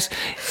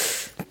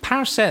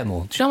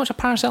 Paracetamol. Do you know how much a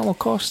paracetamol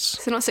costs?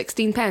 Is it not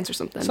 16 pence or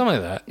something? Something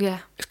like that. Yeah.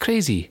 It's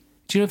crazy.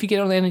 Do you know if you get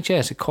it on the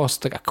NHS, it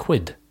costs like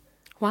 £1?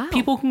 Wow.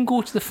 People can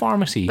go to the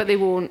pharmacy. But they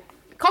won't.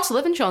 Cost of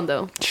living, Sean,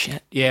 though.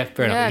 Shit. Yeah,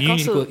 fair Yeah, enough.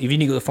 If you need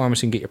to go to the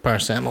pharmacy and get your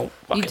paracetamol,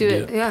 fucking You do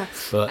it, yeah.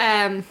 But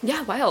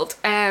Yeah, wild.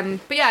 But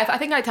yeah, I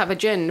think I'd have a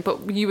gin,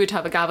 but you would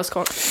have a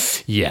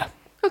Gaviscon. yeah.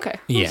 Okay.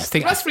 Yeah, That's, I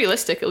think- that's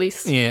realistic, at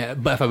least. Yeah,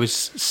 but if I was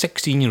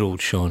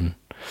 16-year-old Sean,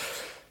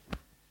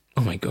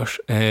 oh my gosh.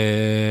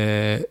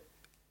 Do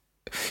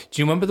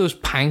you remember those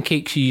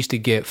pancakes you used to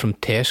get from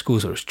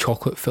Tesco's that was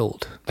chocolate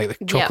filled? Like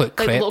the chocolate like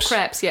crepes? little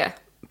crepes, yeah.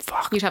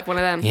 Fuck. You'd have one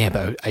of them. Yeah,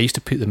 but I used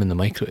to put them in the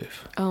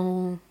microwave.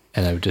 Oh.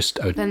 And I would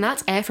Then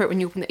that's effort when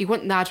you open it. You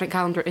want the advent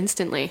calendar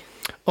instantly.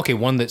 Okay,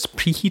 one that's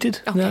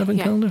preheated, the Okay, advent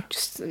yeah. calendar.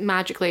 Just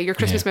magically. Your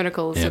Christmas Yeah.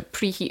 miracle is Yeah. a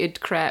preheated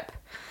crepe.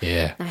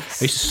 Yeah.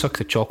 Nice. I used to suck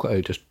the chocolate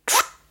out, just.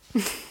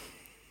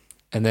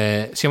 And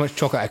then see how much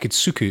chocolate I could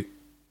suck out,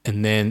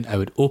 and then I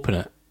would open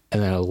it,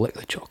 and then I'd lick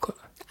the chocolate.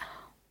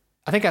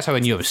 I think that's how I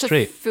knew I was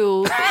straight.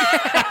 Full.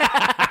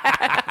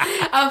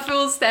 A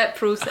full step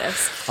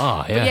process.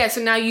 Ah, yeah. But yeah,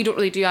 so now you don't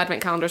really do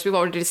advent calendars. We've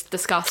already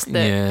discussed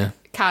that Yeah.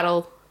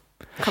 Carol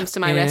comes to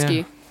my Yeah.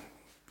 rescue.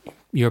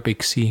 You're a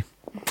big C.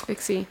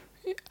 Big C.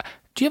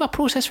 Do you have a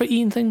process for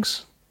eating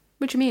things?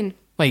 What do you mean?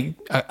 Like,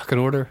 I can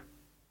order.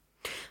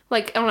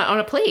 Like on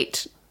a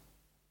plate?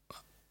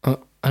 I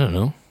don't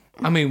know.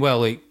 I mean, well,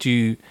 like,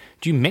 do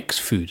you mix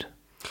food?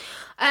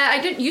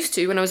 I didn't used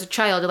to when I was a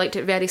child. I liked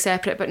it very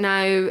separate, but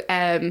now...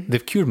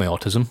 They've cured my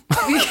autism.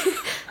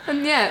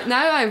 and yeah,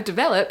 now I've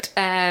developed...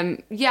 I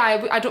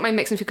don't mind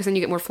mixing food because then you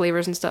get more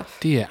flavours and stuff.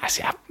 Do you? I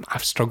see,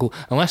 I've struggled.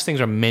 Unless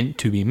things are meant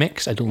to be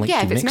mixed, I don't like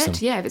to mix them.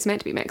 Yeah, if it's meant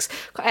to be mixed.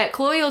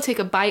 Chloe will take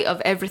a bite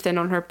of everything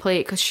on her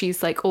plate because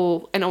she's like,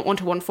 oh, and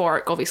onto one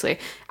fork, obviously.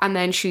 And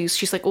then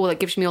she's like, oh, that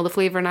gives me all the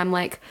flavour. And I'm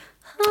like...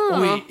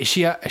 Oh, wait, is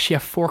she a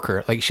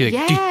forker? Like, she's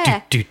like,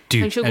 yeah. do.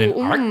 And she'll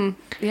go,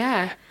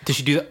 yeah. Does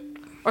she do that?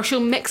 Or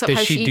she'll mix up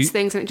how she eats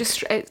things, and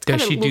it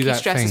kind of low-key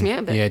stresses me out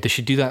a bit. Yeah, does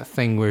she do that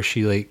thing where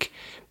she, like,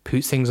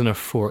 puts things on her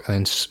fork and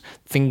then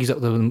fingies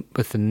up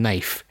with the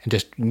knife and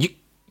just...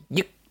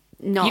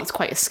 Not as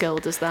quite as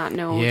skilled as that,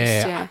 no.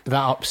 Yeah, that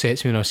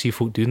upsets me when I see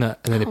folk doing that,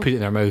 and then they put it in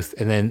their mouth,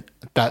 and then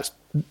that's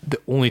the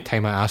only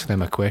time I ask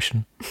them a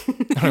question.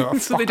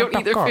 So they don't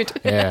eat their food.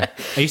 Yeah.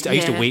 I used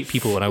to wait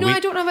people when I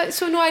wait.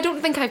 I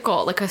don't think I've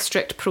got like a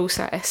strict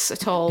process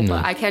at all,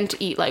 but I tend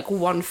to eat like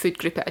one food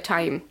group at a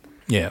time.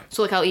 Yeah.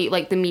 So like I'll eat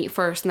like the meat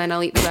first, and then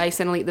I'll eat the rice,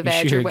 and I'll eat the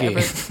veg or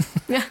whatever.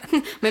 Yeah,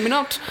 maybe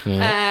not.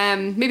 Yeah.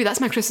 Maybe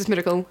that's my Christmas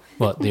miracle.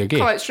 What? You're gay?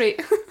 Come out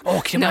straight. Oh,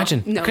 can you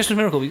imagine? No. Christmas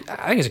miracle.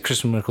 I think it's a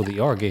Christmas miracle that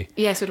you are gay.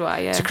 Yeah, so do I.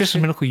 Yeah. It's a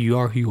Christmas miracle you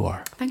are who you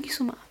are. Thank you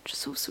so much.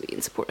 So sweet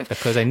and supportive.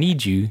 Because I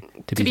need you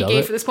to be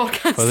gay for this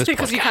podcast.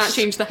 Because you can't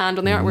change the hand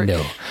on the artwork.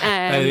 No.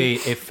 By the way,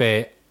 if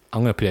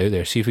I'm going to put it out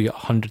there, see if we get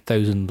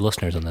 100,000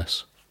 listeners on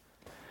this.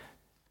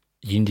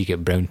 You need to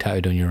get brown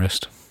tattooed on your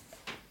wrist.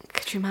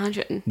 Could you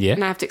imagine? Yeah.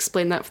 And I have to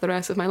explain that for the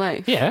rest of my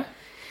life. Yeah.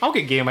 I'll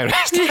get gay on my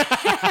wrist.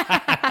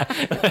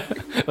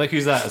 Like,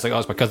 who's that? It's like, oh,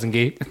 it's my cousin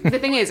gay. The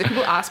thing is, if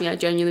people ask me, I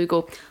genuinely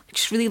go, I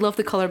just really love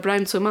the colour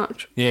brown so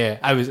much. Yeah.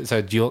 It's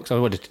a Dulux. I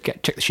wanted to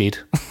check the shade.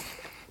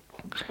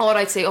 Or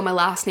I'd say, oh, my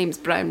last name's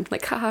Brown.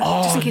 Like,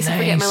 haha, just in case I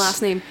forget my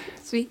last name.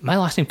 Sweet. My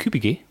last name could be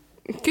gay.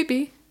 Could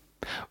be.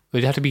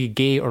 Would it have to be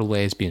gay or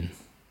lesbian?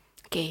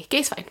 Gay.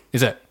 Gay's fine.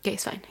 Is it?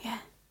 Gay's fine, yeah.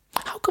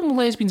 How come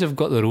lesbians have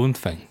got their own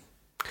thing?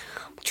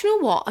 Do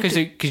you know what? Because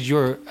do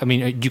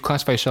you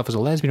classify yourself as a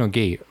lesbian or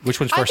gay? Which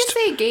one's first? I just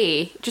say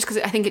gay, just because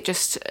I think it's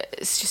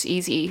just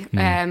easy.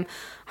 I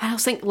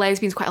also think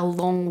lesbian's quite a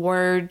long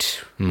word,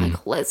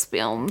 like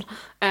lesbian.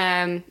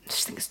 I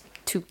just think it's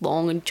too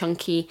long and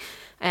chunky.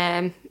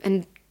 And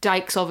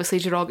dyke's obviously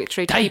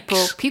derogatory to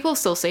people. People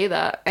still say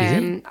that.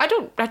 I'm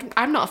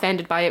not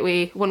offended by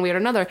it one way or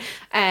another.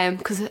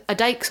 Because a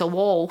dyke's a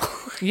wall.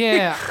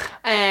 Yeah.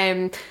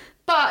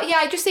 But yeah,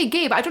 I just say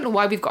gay, but I don't know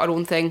why we've got our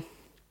own thing.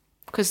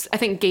 Because I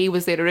think gay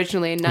was there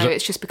originally, and now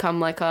it's just become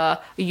like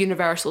a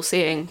universal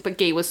saying. But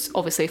gay was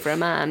obviously for a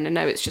man, and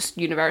now it's just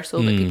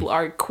universal that people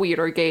are queer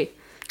or gay.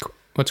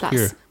 What's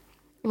queer?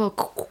 Well,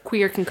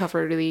 queer can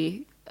cover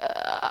really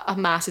a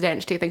mass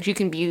identity of things. You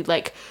can be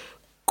like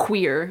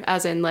queer,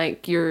 as in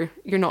like you're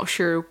not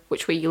sure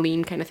which way you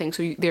lean, kind of thing.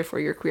 So therefore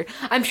you're queer.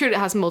 I'm sure it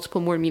has multiple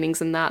more meanings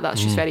than that.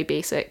 That's just very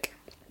basic.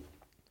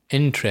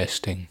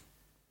 Interesting.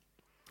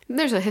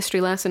 There's a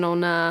history lesson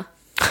on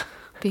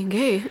being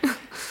gay.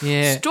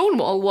 Yeah.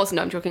 Stonewall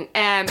wasn't. I'm joking.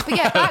 But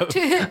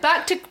yeah,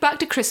 back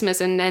to Christmas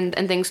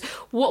and things.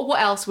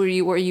 What else were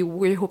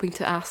you hoping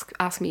to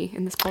ask me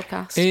in this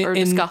podcast or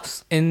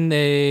discuss? In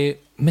the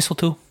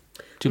mistletoe.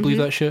 Do you believe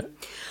that shit?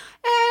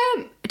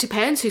 It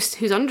depends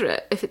who's under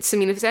it. If it's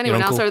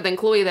anyone else other than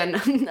Chloe,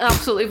 then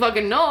absolutely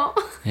fucking not.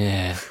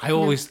 Yeah.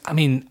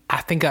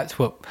 I think that's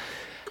what.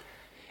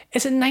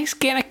 Is it nice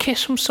getting a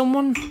kiss from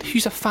someone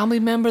who's a family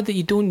member that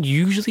you don't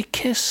usually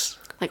kiss?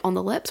 Like on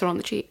the lips or on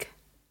the cheek?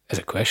 Is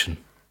a question.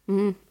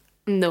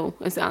 No,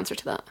 is the answer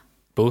to that.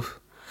 Both?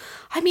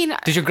 I mean...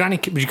 would your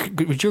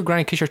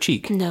granny kiss your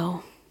cheek?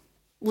 No.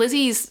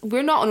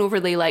 We're not an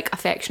overly like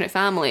affectionate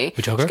family.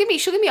 Would you hug her?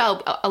 She'll give me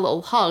a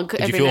little hug.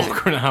 Did you feel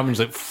awkward at having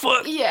like,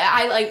 fuck?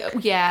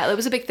 Yeah, it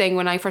was a big thing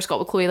when I first got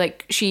with Chloe.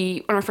 Like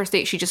on our first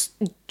date, she just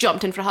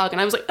jumped in for a hug, and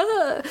I was like,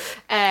 ugh.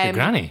 Your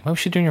granny? What was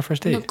she doing your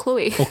first date? No,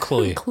 Chloe. Oh,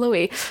 Chloe.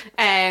 Chloe.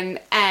 And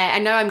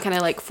now I'm kind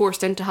of like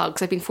forced into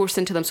hugs. I've been forced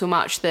into them so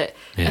much that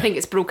I think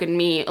it's broken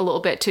me a little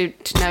bit to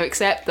now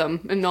accept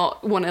them and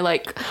not want to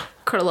like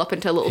curl up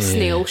into a little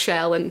snail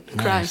shell and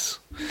cry. Nice.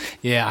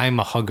 Yeah, I'm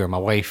a hugger. My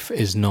wife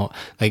is not.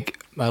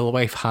 Like, my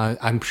wife has...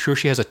 I'm sure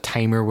she has a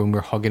timer when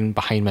we're hugging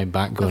behind my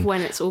back going... Of when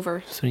it's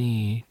over.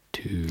 3,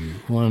 2,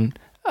 1...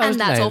 And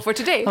that's all for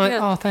today. I'm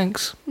like, oh,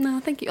 thanks.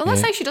 No, thank you. Oh,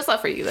 that's nice she does that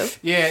for you, though.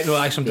 Yeah, no,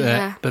 I something.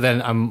 But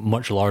then I'm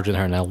much larger than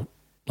her, and I'll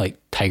like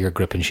tiger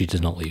grip, and she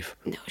does not leave.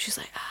 No, she's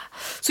like, ah.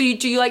 So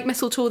do you like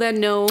mistletoe then?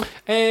 No.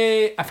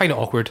 I find it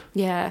awkward.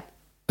 Yeah.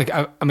 Like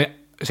I mean,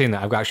 saying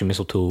that, I've got actually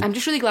mistletoe. I'm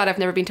just really glad I've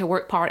never been to a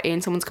work party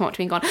and someone's come up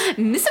to me and gone,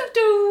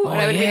 mistletoe. no.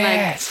 And I would have been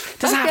yes.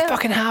 Does that "Okay."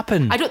 fucking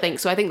happen? I don't think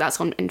so. I think that's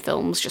in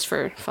films just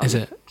for fun. Is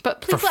it?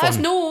 But please For let us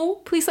fun. know.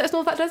 Please let us know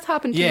if that does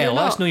happen to you Yeah, or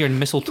let us not. know your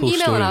mistletoe Email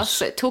stories.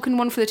 us at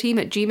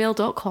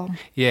token1fortheteam@gmail.com.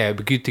 Yeah, it'd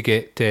be good to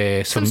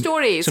get some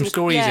stories. Some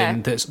stories Yeah.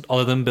 in that's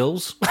other than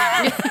bills.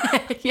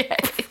 Yeah.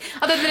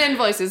 Other than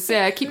invoices,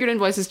 keep your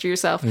invoices to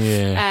yourself.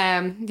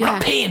 Yeah. Yeah.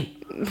 Not paying.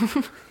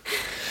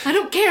 I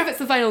don't care if it's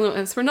the final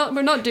notice. We're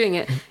not doing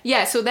it.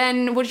 Yeah. So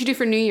then, what did you do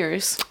for New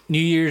Year's? New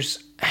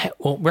Year's.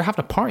 Well, we're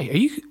having a party.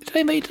 Did I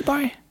invite you to the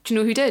party? Do you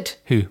know who did?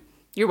 Who?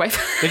 Your wife.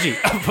 Did you?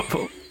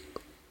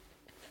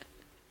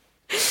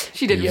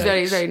 She did. It was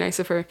very, Yikes. very nice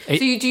of her. Eh.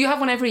 So do you have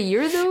one every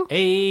year though?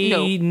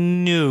 No.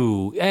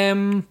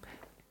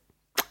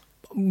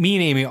 Me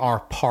and Amy are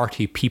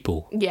party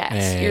people.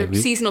 Yes. You're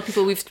seasonal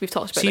people. We've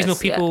talked about Seasonal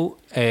this, yeah. people.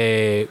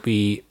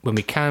 We when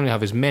we can, we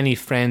have as many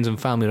friends and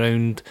family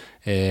around.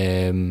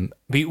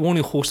 We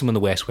only host them on the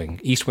West Wing.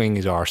 East Wing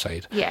is our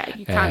side. Yeah,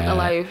 you can't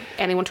allow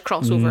anyone to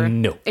cross over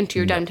into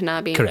your Downton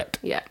Abbey. Correct.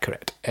 Yeah.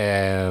 Correct.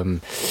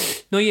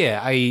 No, yeah,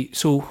 I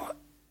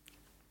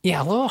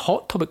love a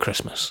hot tub at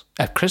Christmas.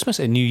 At Christmas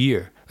and New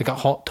Year, like a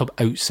hot tub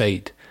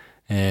outside.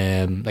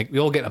 Like we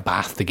all get in a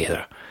bath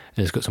together,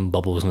 and it's got some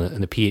bubbles in it,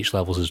 and the pH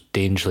levels is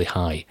dangerously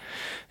high.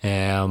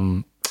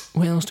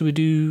 What else do we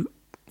do?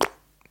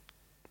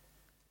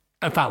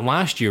 In fact,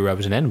 last year I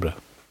was in Edinburgh.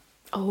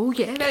 Oh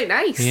yeah, very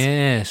nice.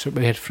 Yeah, so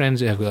we had friends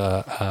that have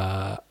got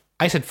a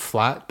I said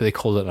flat, but they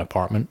called it an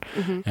apartment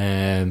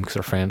because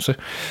they're fancy.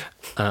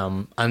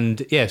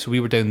 And yeah, so we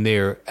were down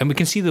there, and we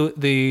can see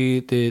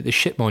the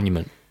shit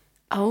monument.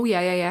 Oh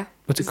yeah.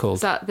 What's it called?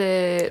 Is that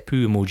the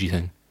Poo emoji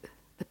thing.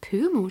 the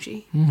poo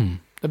emoji?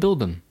 A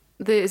building.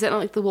 Is it not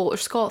like the Walter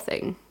Scott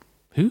thing?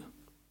 Who?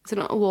 Is it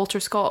not a Walter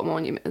Scott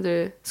monument?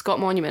 The Scott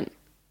monument?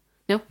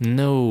 No.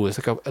 No,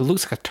 it's like it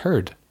looks like a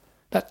turd.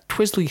 That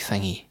Twizzly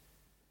thingy.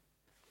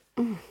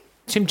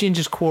 St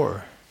James's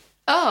Quarter.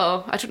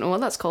 Oh, I don't know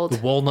what that's The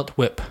called. Walnut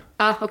Whip.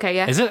 Ah, okay,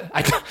 yeah. Is it?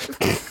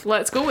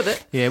 Let's go with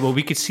it. Yeah, well,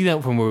 we could see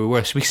that from where we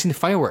were. So we seen the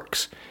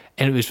fireworks,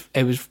 and it was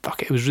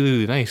really,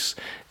 really nice.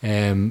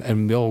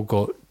 And we all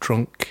got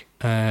drunk,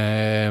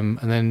 and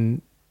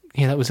then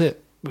that was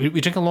it.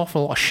 We drink an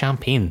awful lot of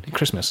champagne at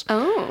Christmas.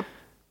 Oh.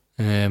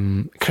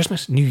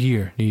 Christmas, New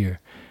Year.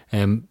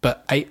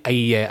 But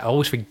I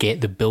always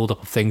forget the build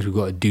up of things we've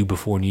got to do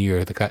before New Year,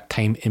 like that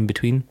time in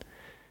between.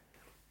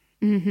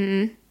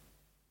 In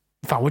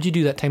fact, what do you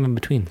do that time in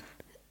between?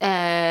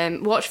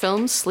 Watch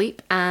films,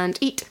 sleep, and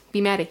eat.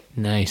 Be merry.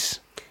 Nice.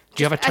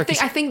 Do you have a turkey?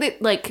 I think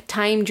that like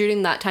time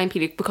during that time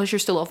period, because you're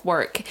still off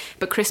work,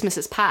 but Christmas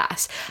is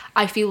past,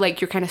 I feel like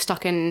you're kind of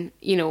stuck in,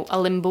 a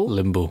limbo.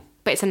 Limbo.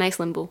 But it's a nice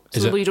limbo. It's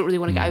Is a limbo it? you don't really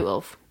want to get out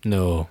of.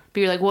 No.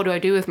 But you're like, what do I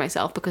do with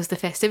myself? Because the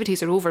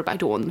festivities are over, but I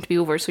don't want them to be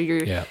over. So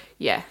you're,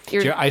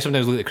 I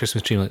sometimes look at the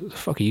Christmas tree and I'm like, what the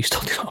fuck are you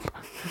still doing up?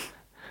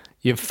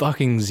 You have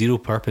fucking zero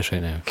purpose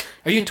right now.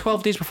 Are you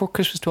 12 days before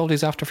Christmas, 12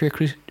 days after for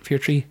your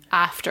tree?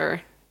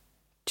 after,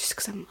 just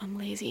because I'm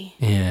lazy.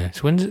 Yeah.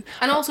 So when's it?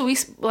 And also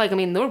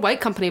there were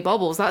White Company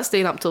bubbles. That's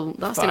staying up till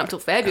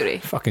February.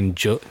 Fucking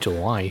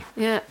July.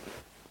 Yeah.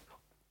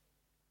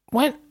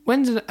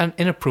 When's an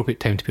inappropriate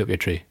time to put up your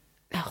tree?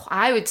 Oh,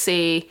 I would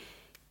say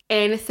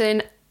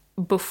anything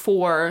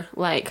before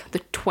like the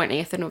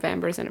 20th of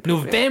November is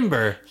inappropriate.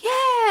 November?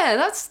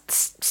 Yeah,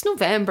 it's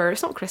November.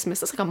 It's not Christmas.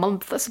 That's like a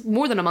month. That's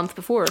more than a month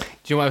before. Do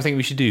you know what I think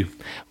we should do?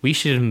 We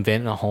should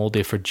invent a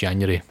holiday for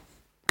January.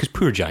 Because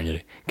poor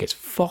January gets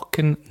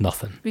fucking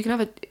nothing. We can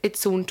have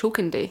its own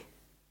token day.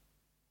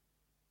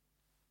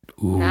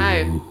 Ooh.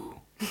 Now.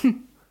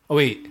 Oh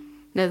wait,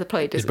 No, the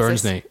play does it's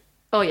Burns exist. Night.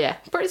 Oh yeah.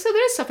 So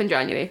there is stuff in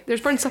January.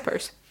 There's Burn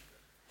suppers.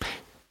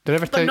 Did I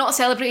ever tell But you? not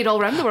celebrated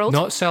all around the world.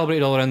 Not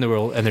celebrated all around the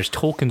world, and there's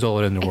tokens all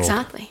around the world.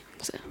 Exactly.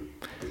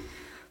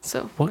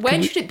 So What when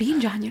can we- should it be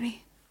in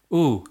January?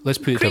 Ooh, let's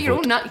put it Create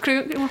your different. own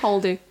create your own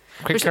holiday.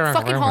 There's Quick,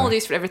 fucking whatever.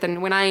 holidays for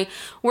everything. When I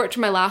worked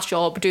in my last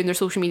job doing their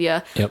social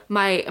media, Yep.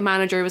 my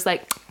manager was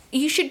like,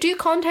 "You should do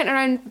content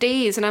around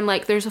days," and I'm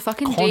like, "There's a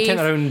fucking day." Content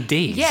around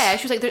days. Yeah,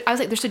 she was like, I was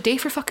like, "There's a day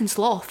for fucking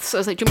sloths." So I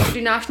was like, "Do you want to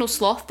do National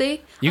Sloth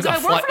Day?" I was like,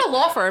 "I work for a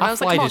law firm." I was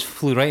fly like, "Come just on."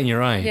 flew right in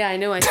your eye. Yeah, I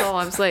know. I saw.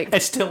 I was like,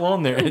 It's still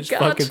on there. It's God.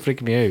 fucking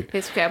freaking me out.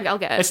 "It's okay. I'll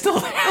get it." It's still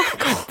there.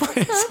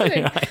 It's on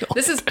your eye.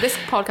 This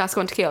podcast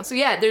going to chaos. So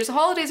yeah, there's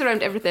holidays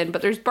around everything,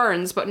 but there's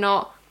burns, but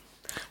not.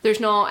 There's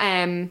not.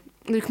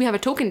 We have a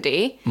token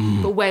day,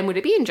 but when would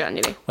it be in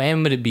January?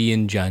 When would it be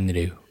in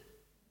January?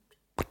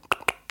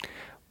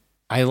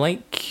 I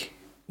like.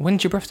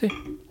 When's your birthday?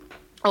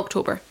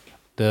 October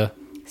The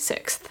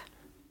 6th.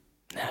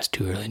 That's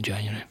too early in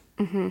January.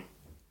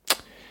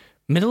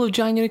 Middle of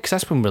January, because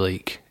that's when we're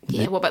like.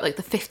 Yeah. What about like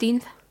the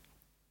 15th?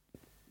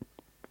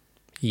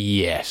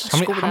 Yes.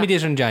 Let's go with How many that.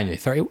 days are in January?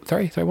 30,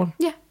 31?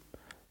 Yeah.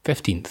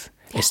 15th.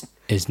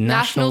 Is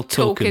National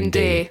Token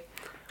Day.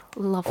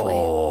 Lovely.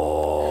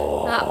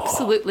 Oh.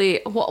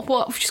 Absolutely. What?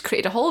 We've just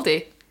created a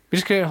holiday. We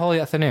just created a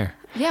holiday out of thin air.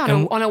 Yeah,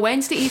 And on a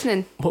Wednesday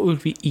evening. what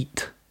would we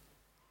eat?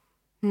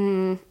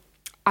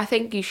 I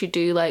think you should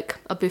do like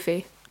a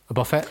buffet. A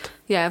buffet?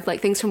 Yeah, of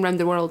like things from around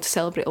the world to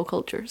celebrate all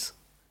cultures.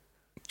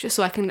 just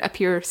so I can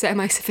appear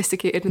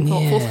semi-sophisticated and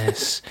thoughtful.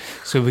 Yes.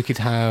 So we could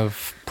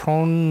have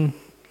prawn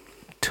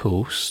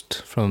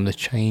toast from the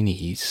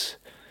Chinese.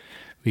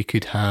 We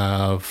could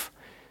have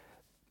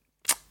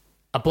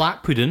a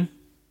black pudding.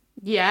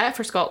 Yeah,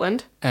 for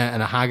Scotland.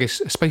 And a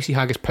spicy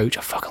haggis pouch.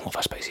 I fucking love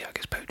a spicy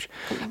haggis pouch.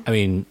 I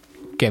mean,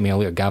 get me a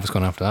little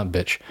Gaviscon after that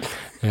bitch.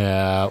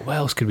 What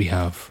else could we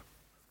have?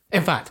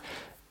 In fact,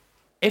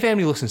 if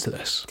anybody listens to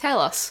this, Tell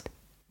us.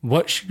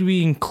 what should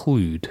we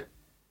include?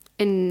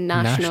 In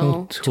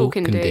National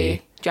Token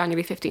Day,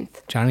 January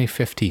 15th. January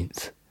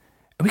 15th.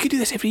 And we could do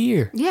this every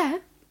year. Yeah.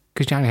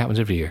 Because January happens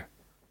every year.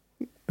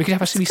 We could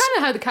have a It's kind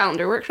of how the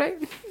calendar works, right?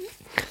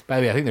 By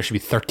the way, I think there should be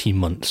 13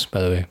 months, by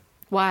the way.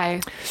 Why?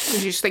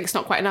 Because you just think it's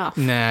not quite enough.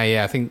 Nah,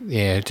 yeah, I think,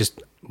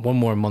 just one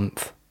more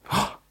month.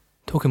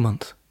 Token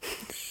month.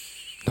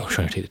 No, I was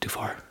trying to take it too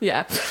far. Yeah.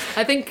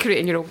 I think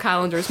creating your own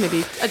calendar is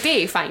maybe a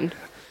day, fine.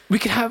 We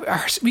could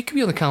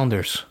be on the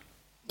calendars.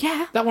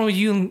 Yeah. That one with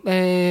you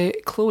and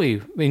Chloe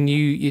when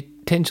you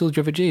tinselled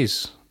your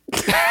vajays.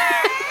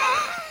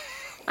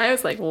 I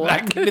was like, what?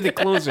 That could be the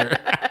closer.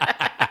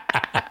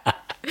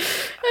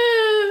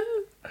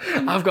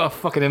 I've got a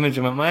fucking image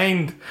in my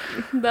mind.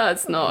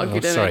 That's not a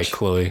good image. Sorry,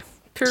 Chloe.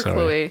 Poor Sorry.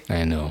 Chloe.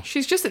 I know.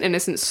 She's just an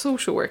innocent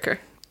social worker.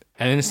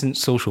 An innocent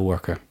social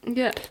worker.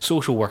 Yeah.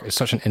 Social work is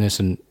such an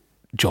innocent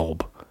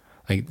job.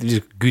 Like, these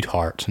are good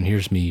hearts, and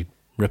here's me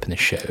ripping the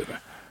shit out of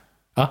her.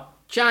 Huh?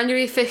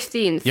 January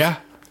 15th Yeah.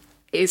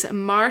 is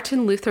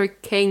Martin Luther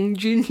King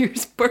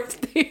Jr.'s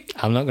birthday.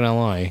 I'm not going to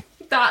lie.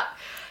 That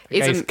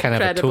is Guy's kind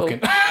of a incredible.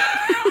 token.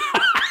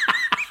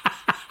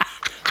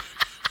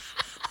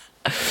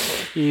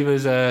 He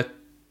was a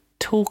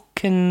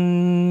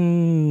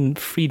token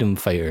freedom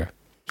fighter.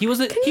 He was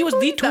the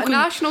That token.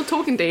 National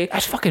Token Day.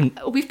 That's fucking.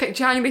 We've picked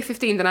January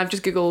 15th and I've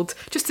just Googled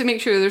just to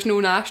make sure there's no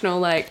national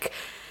like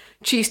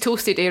cheese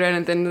toasty day or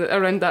anything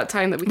around that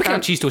time that we We can't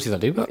can't. cheese toasty that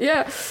day, but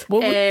Yeah.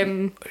 What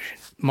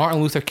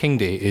Martin Luther King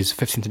Day is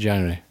 15th of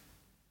January.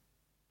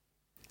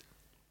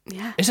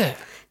 Yeah. Is it?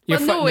 You're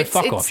Well, no, fucking it's-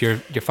 fuck it's- off. You're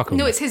fucking.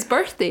 No, it's his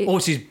birthday. Oh,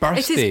 it's his birthday.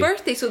 It's his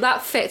birthday, so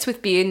that fits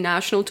with being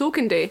National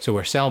Token Day So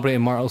we're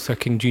celebrating Martin Luther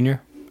King Jr.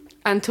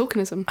 and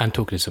tokenism. and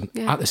tokenism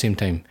Yeah. at the same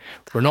time.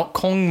 We're not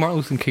calling Martin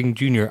Luther King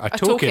Jr. a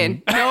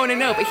token.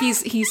 No, but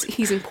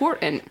he's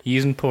important.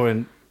 He's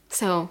important.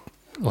 So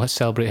Let's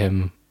celebrate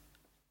him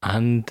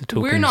and the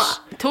tokens. we're not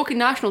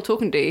National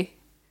Token Day,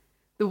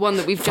 the one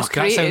that we've just Fuck,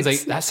 that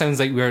created. sounds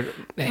like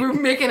we're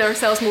making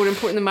ourselves more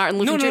important than Martin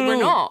Luther King. We're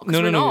not. 'Cause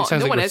No. we're not. It sounds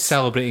no like one we're is.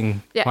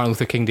 celebrating Yeah. Martin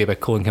Luther King Day by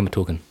calling him a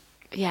token.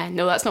 Yeah,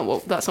 no, that's not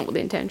what the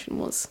intention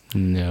was.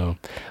 No.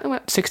 Oh, well.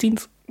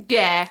 16th?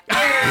 Yeah,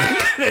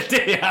 The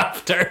day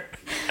after.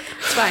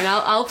 it's fine.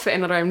 I'll fit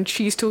in around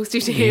cheese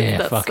toasty day. Yeah,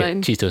 That's fuck fine.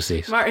 it. Cheese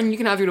toasties. Martin, you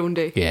can have your own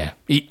day. Yeah.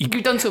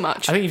 You've done so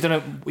much. I think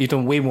you've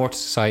done way more to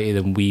society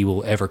than we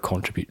will ever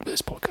contribute with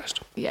this podcast.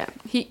 Yeah,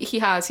 he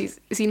has.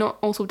 Is he not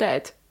also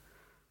dead?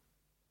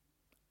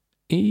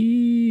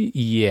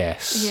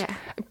 Yes. Yeah.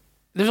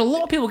 There's a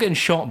lot of people getting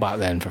shot back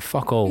then for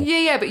fuck all.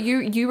 Yeah, but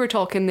you were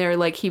talking there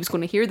like he was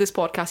going to hear this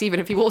podcast even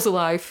if he was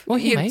alive. Well,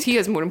 he might. He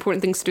has more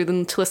important things to do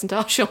than to listen to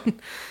us, Sean. Can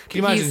you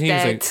imagine He's he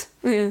was dead.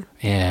 Yeah.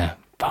 Yeah,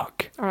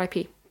 fuck.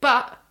 R.I.P.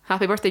 But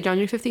happy birthday,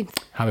 January 15th.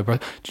 Happy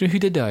birthday. Do you know who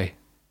did die?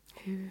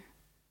 Who?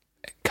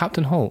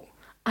 Captain Holt.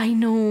 I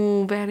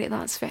know,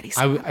 that's very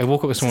sad. I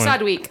woke up this morning.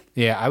 Sad week.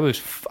 Yeah, I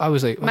was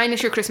like,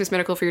 Minus your Christmas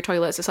miracle for your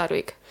toilet, it's a sad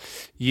week.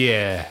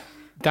 yeah,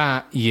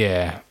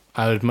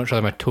 I would much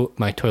rather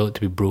my toilet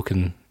to be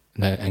broken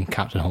and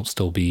Captain Holt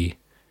still be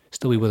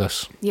with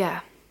us. Yeah.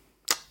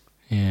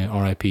 Yeah,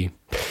 R.I.P.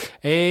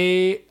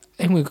 I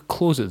think we could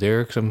close it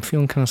there because I'm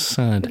feeling kind of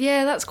sad.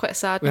 Yeah, that's quite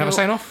sad. We have a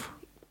sign off.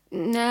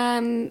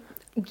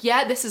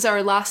 Yeah, this is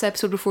our last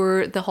episode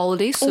before the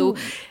holidays, so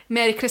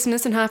Merry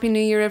Christmas and Happy New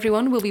Year,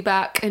 everyone. We'll be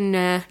back in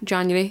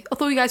January,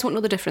 although you guys won't know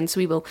the difference,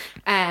 we will.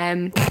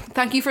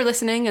 Thank you for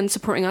listening and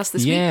supporting us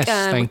this Yes, week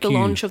with thank the you.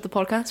 launch of the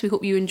podcast. We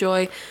hope you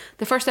enjoy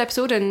the first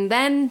episode and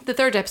then the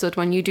third episode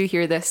when you do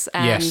hear this.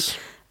 Yes.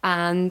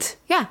 And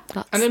yeah,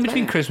 that's And in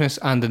between about it. Christmas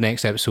and the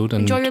next episode,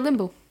 and Enjoy your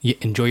limbo. yeah,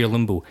 enjoy your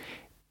limbo.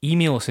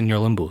 Email us in your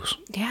limbos.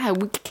 Yeah,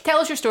 tell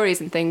us your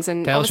stories and things,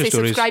 and Tell us your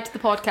obviously stories. subscribe to the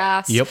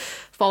podcast. Yep.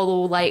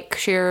 Follow, like,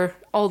 share,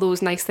 all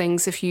those nice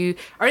things. If you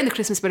are in the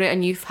Christmas spirit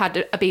and you've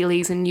had a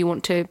Baileys and you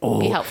want to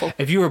be helpful,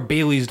 If you were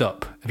Baileysed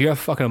up, if you're a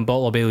fucking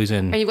bottle of Baileys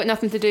in, and you've got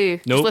nothing to do,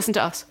 Nope. just listen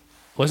to us.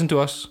 listen to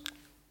us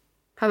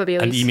Have a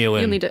Baileys and email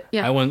in. You'll need it.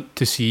 Yeah. I want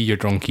to see your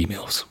drunk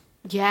emails.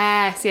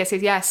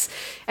 Yes.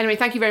 Anyway,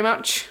 thank you very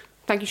much.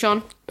 Thank you,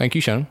 Sean. Thank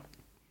you, Shannon.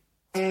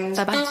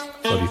 Bye bye.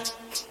 Love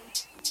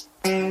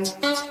you.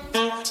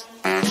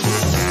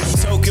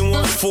 Token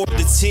one for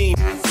the team.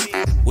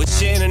 With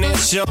Shannon and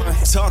Sean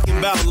talking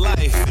about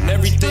life and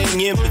everything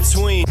in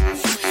between.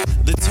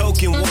 The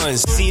token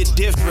ones see it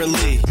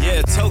differently.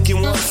 Yeah,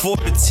 token one for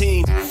the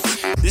team.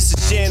 This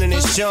is Shannon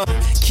and Sean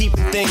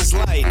keeping things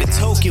light. The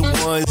token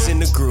ones in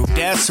the group.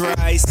 That's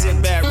right.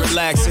 Sit back,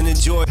 relax, and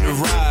enjoy the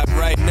ride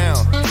right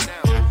now.